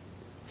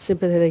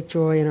sympathetic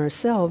joy in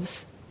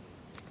ourselves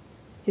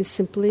is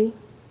simply,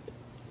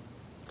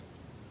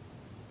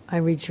 I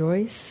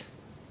rejoice,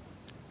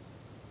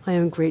 I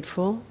am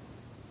grateful,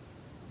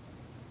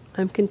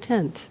 I'm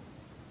content,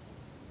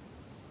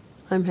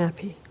 I'm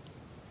happy.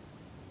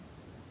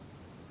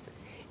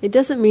 It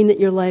doesn't mean that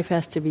your life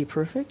has to be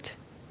perfect.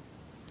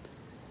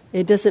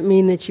 It doesn't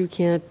mean that you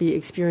can't be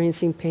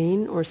experiencing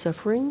pain or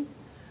suffering,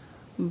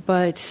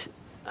 but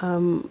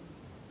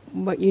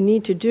what you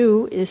need to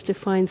do is to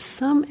find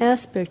some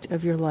aspect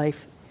of your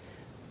life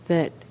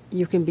that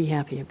you can be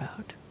happy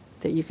about,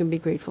 that you can be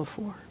grateful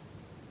for.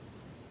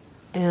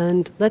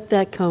 And let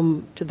that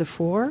come to the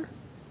fore,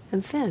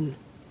 and then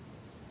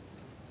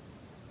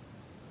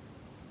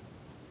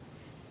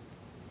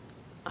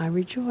I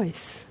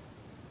rejoice.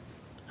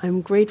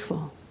 I'm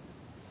grateful.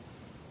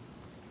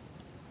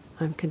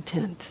 I'm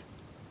content.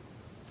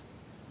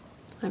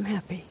 I'm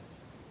happy.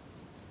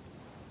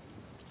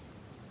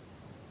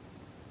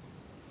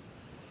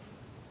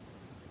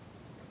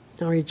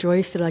 I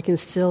rejoice that I can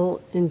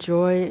still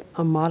enjoy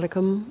a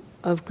modicum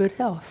of good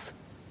health.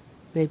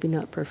 Maybe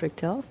not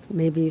perfect health,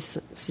 maybe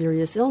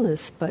serious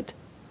illness, but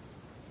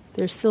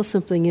there's still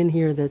something in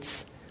here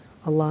that's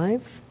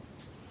alive.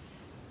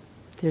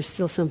 There's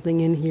still something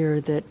in here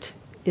that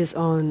is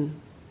on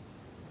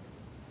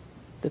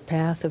the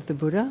path of the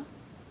Buddha.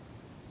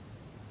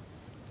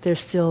 There's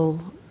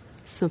still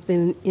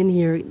something in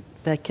here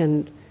that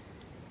can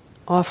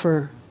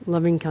offer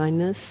loving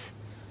kindness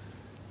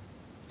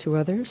to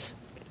others.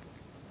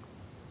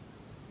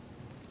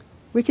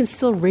 We can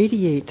still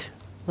radiate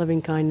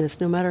loving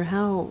kindness no matter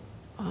how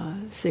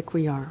sick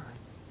we are.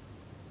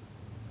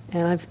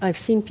 And I've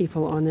seen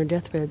people on their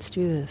deathbeds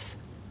do this.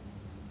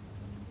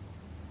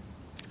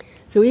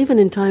 So even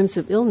in times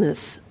of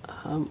illness,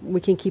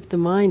 we can keep the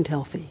mind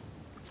healthy.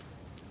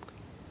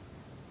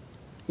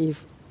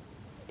 If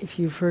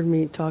you've heard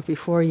me talk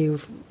before,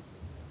 you've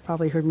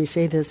probably heard me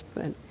say this,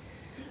 but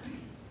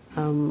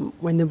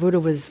when the Buddha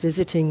was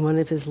visiting one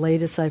of his lay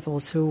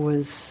disciples who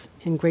was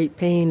in great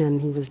pain and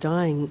he was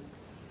dying,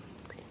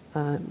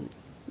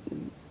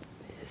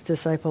 his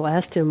disciple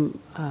asked him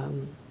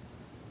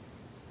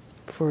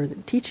for the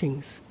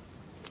teachings.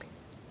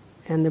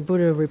 And the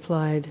Buddha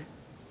replied,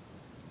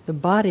 the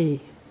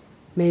body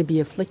may be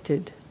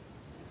afflicted,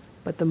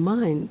 but the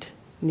mind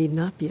need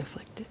not be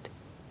afflicted.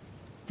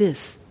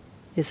 This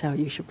is how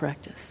you should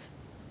practice.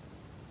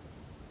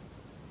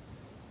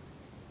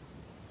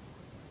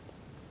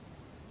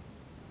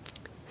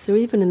 So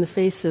even in the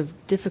face of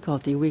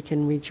difficulty, we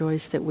can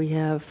rejoice that we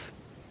have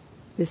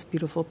this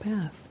beautiful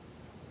path,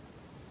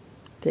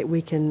 that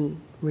we can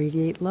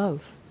radiate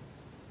love,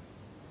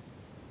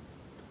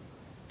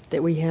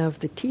 that we have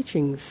the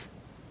teachings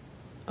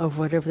of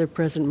whatever the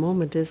present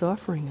moment is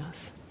offering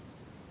us.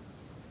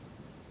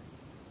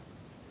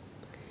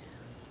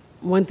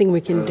 One thing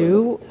we can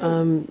do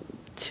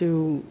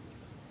to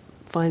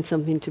find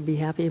something to be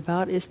happy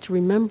about is to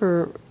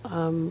remember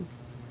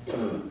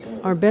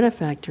our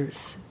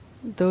benefactors,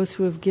 those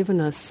who have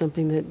given us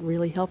something that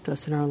really helped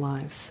us in our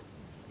lives.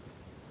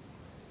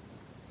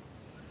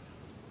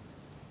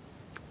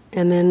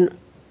 And then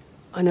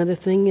another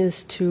thing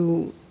is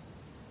to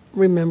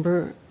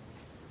remember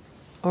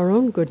our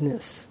own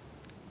goodnesses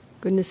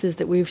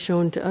that we've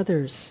shown to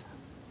others,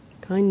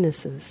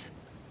 kindnesses.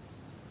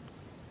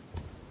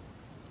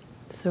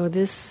 So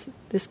this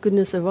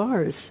goodness of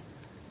ours,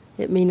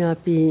 it may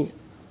not be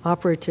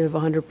operative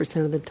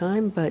 100% of the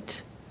time,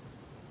 but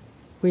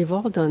we've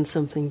all done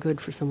something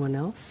good for someone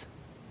else,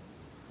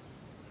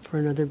 for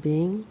another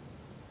being.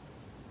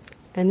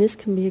 And this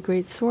can be a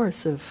great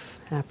source of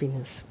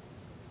happiness.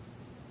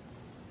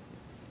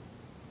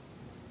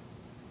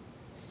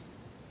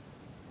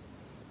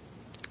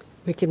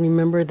 We can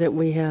remember that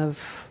we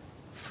have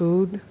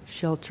food,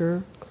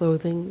 shelter,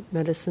 clothing,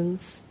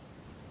 medicines,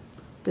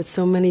 that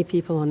so many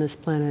people on this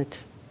planet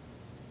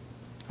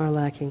are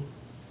lacking.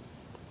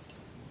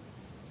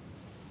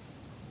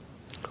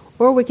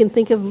 Or we can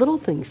think of little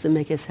things that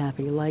make us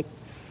happy, like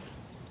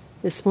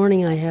this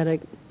morning I had a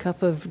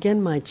cup of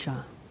genmai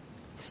cha.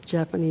 It's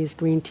Japanese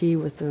green tea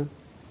with the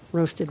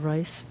roasted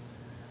rice.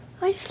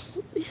 I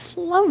just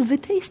love the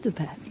taste of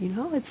that, you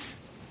know.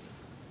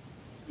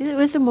 It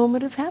was a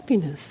moment of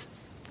happiness.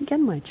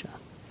 Again, my job.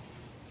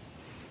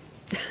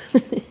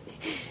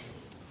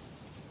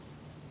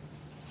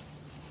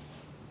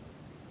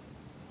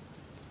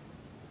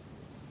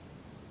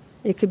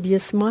 It could be a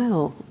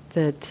smile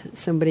that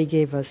somebody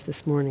gave us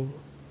this morning,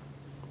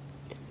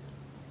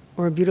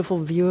 or a beautiful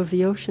view of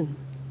the ocean.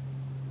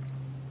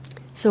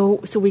 So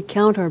we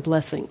count our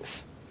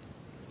blessings.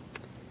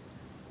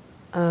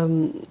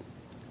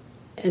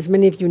 As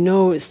many of you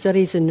know,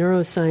 studies in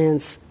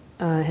neuroscience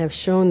have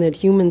shown that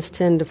humans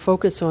tend to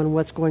focus on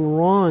what's going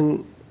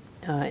wrong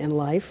in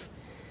life,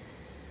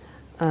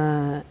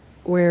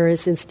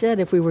 whereas instead,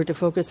 if we were to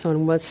focus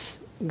on what's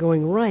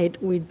going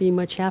right, we'd be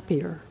much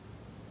happier.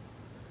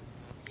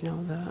 You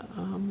know,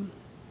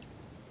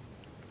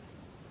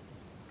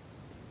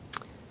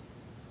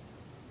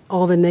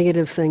 all the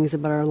negative things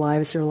about our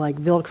lives are like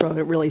Velcro,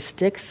 it really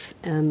sticks,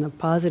 and the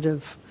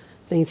positive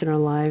things in our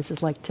lives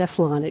is like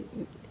Teflon,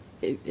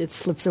 it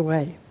slips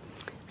away.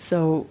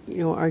 So, you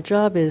know, our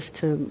job is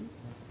to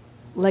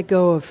let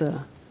go of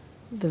the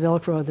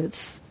Velcro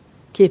that's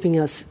keeping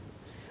us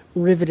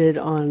riveted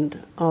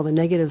on all the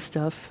negative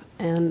stuff,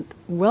 and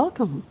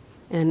welcome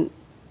and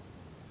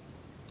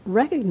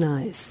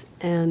recognize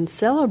and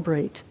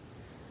celebrate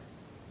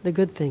the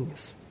good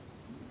things.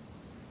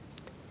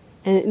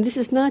 And this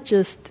is not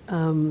just,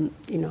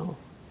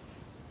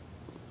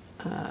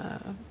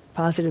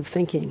 positive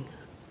thinking.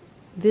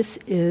 This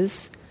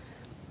is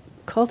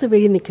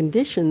cultivating the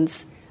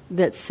conditions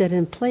that set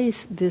in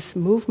place this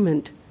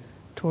movement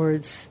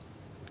towards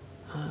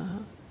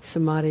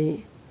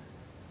samadhi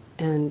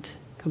and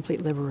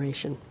complete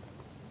liberation.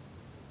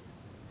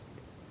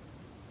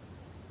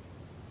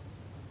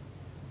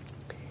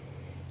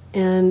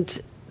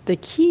 And the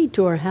key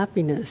to our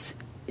happiness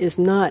is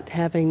not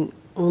having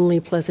only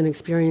pleasant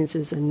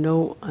experiences and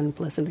no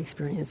unpleasant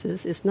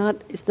experiences. It's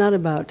not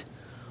about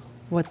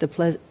what the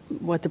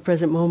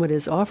present moment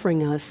is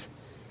offering us.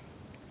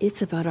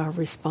 It's about our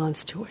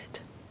response to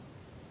it.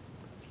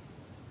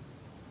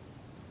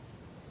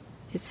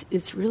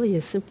 It's really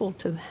as simple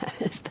to that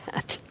as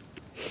that.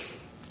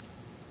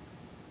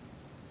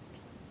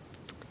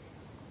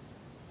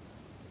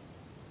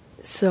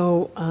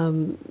 So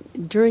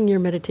during your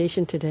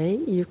meditation today,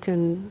 you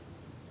can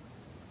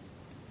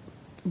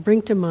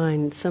bring to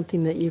mind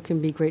something that you can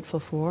be grateful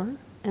for,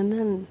 and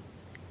then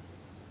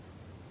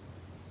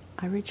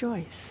I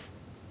rejoice.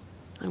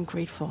 I'm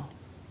grateful.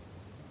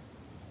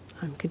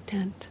 I'm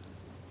content.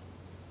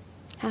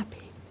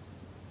 Happy.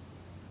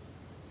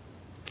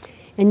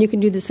 And you can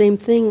do the same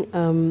thing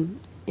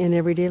in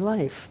everyday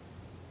life,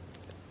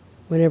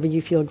 whenever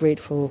you feel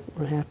grateful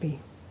or happy.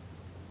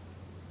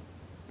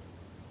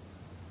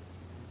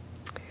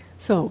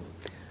 So,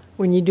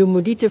 when you do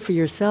mudita for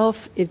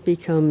yourself, it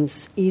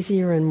becomes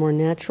easier and more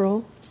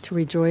natural to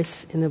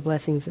rejoice in the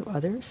blessings of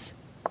others.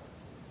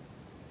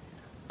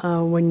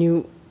 When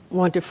you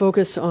want to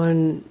focus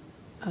on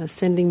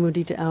sending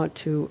mudita out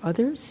to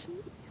others,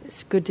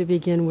 it's good to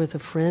begin with a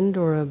friend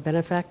or a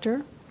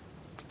benefactor,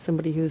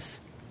 somebody who's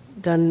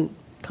done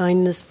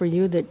kindness for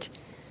you,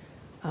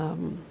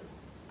 and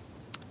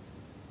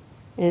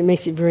it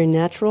makes it very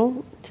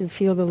natural to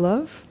feel the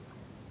love.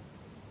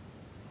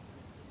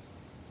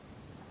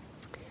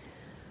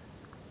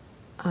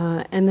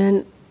 And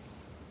then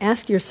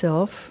ask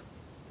yourself,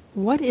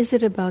 what is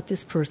it about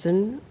this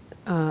person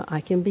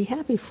I can be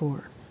happy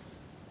for?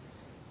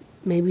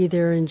 Maybe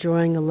they're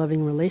enjoying a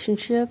loving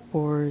relationship,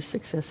 or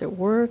success at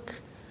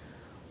work,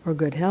 or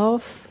good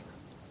health,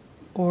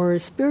 or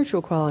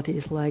spiritual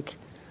qualities like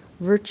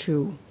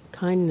virtue,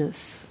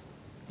 kindness,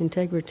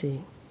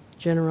 integrity,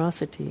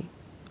 generosity,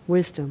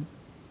 wisdom.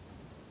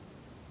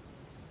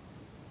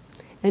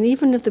 And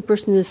even if the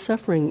person is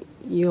suffering,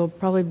 you'll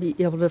probably be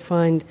able to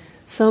find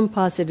some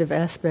positive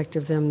aspect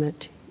of them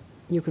that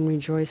you can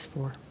rejoice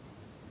for.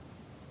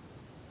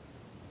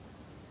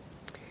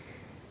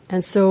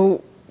 And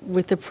so,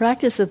 with the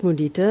practice of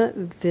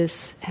mudita,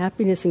 this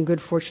happiness and good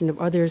fortune of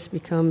others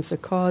becomes a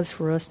cause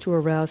for us to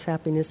arouse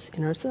happiness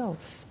in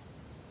ourselves.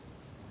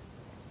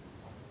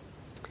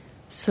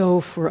 So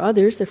for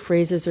others, the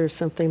phrases are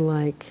something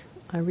like,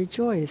 I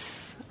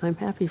rejoice, I'm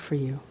happy for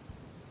you.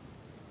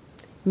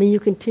 May you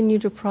continue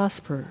to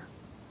prosper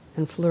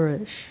and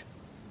flourish.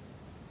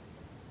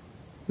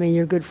 May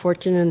your good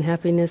fortune and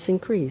happiness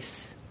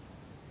increase.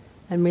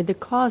 And may the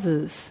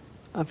causes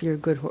of your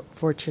good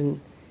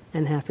fortune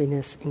and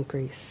happiness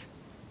increase.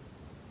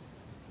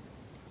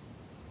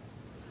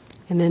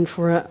 And then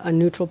for a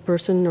neutral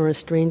person or a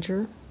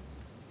stranger,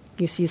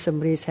 you see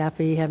somebody's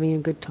happy, having a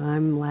good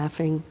time,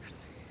 laughing,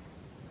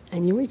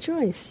 and you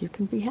rejoice. You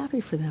can be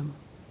happy for them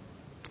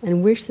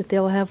and wish that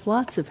they'll have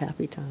lots of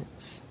happy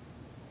times.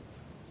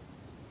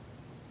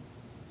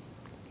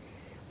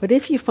 But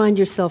if you find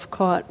yourself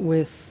caught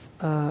with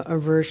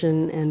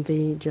aversion,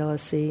 envy,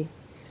 jealousy,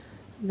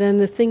 then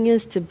the thing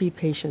is to be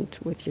patient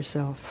with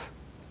yourself.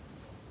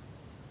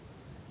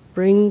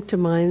 Bring to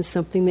mind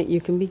something that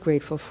you can be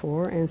grateful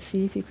for and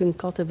see if you can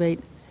cultivate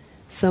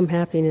some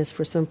happiness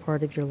for some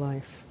part of your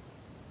life.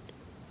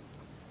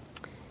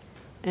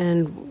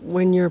 And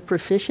when you're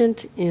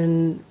proficient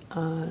in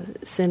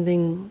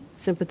sending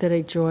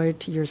sympathetic joy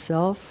to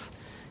yourself,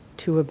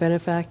 to a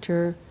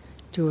benefactor,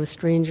 to a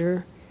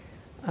stranger,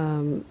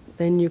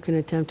 then you can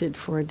attempt it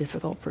for a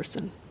difficult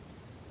person.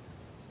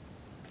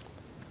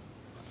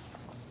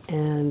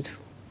 And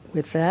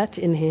with that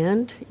in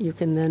hand, you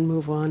can then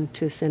move on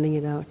to sending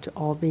it out to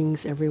all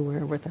beings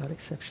everywhere without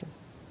exception.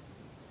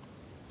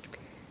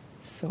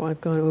 So I've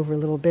gone over a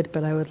little bit,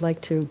 but I would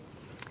like to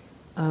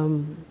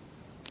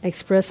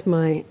express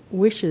my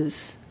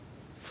wishes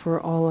for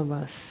all of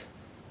us.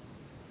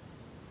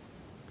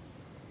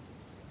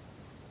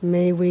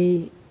 May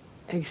we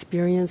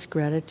experience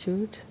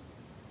gratitude,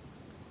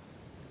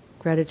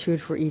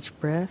 gratitude for each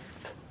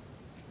breath,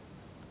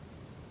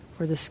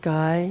 for the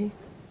sky,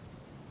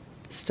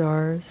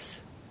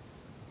 stars,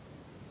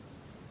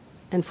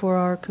 and for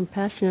our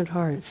compassionate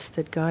hearts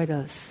that guide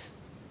us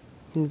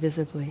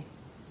invisibly.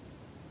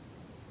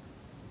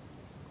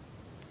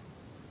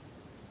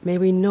 May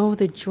we know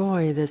the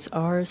joy that's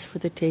ours for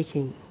the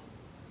taking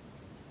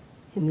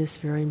in this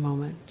very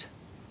moment.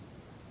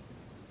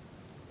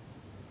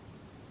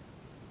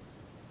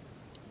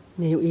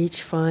 May we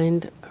each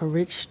find a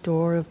rich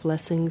store of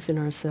blessings in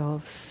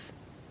ourselves.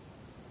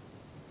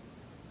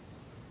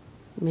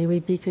 May we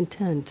be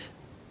content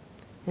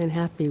and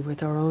happy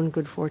with our own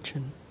good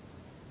fortune.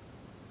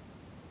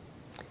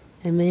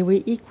 And may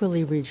we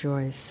equally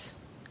rejoice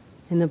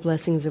in the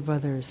blessings of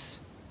others,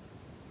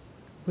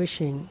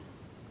 wishing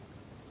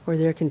for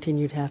their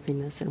continued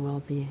happiness and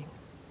well-being.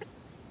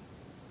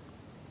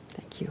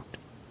 Thank you.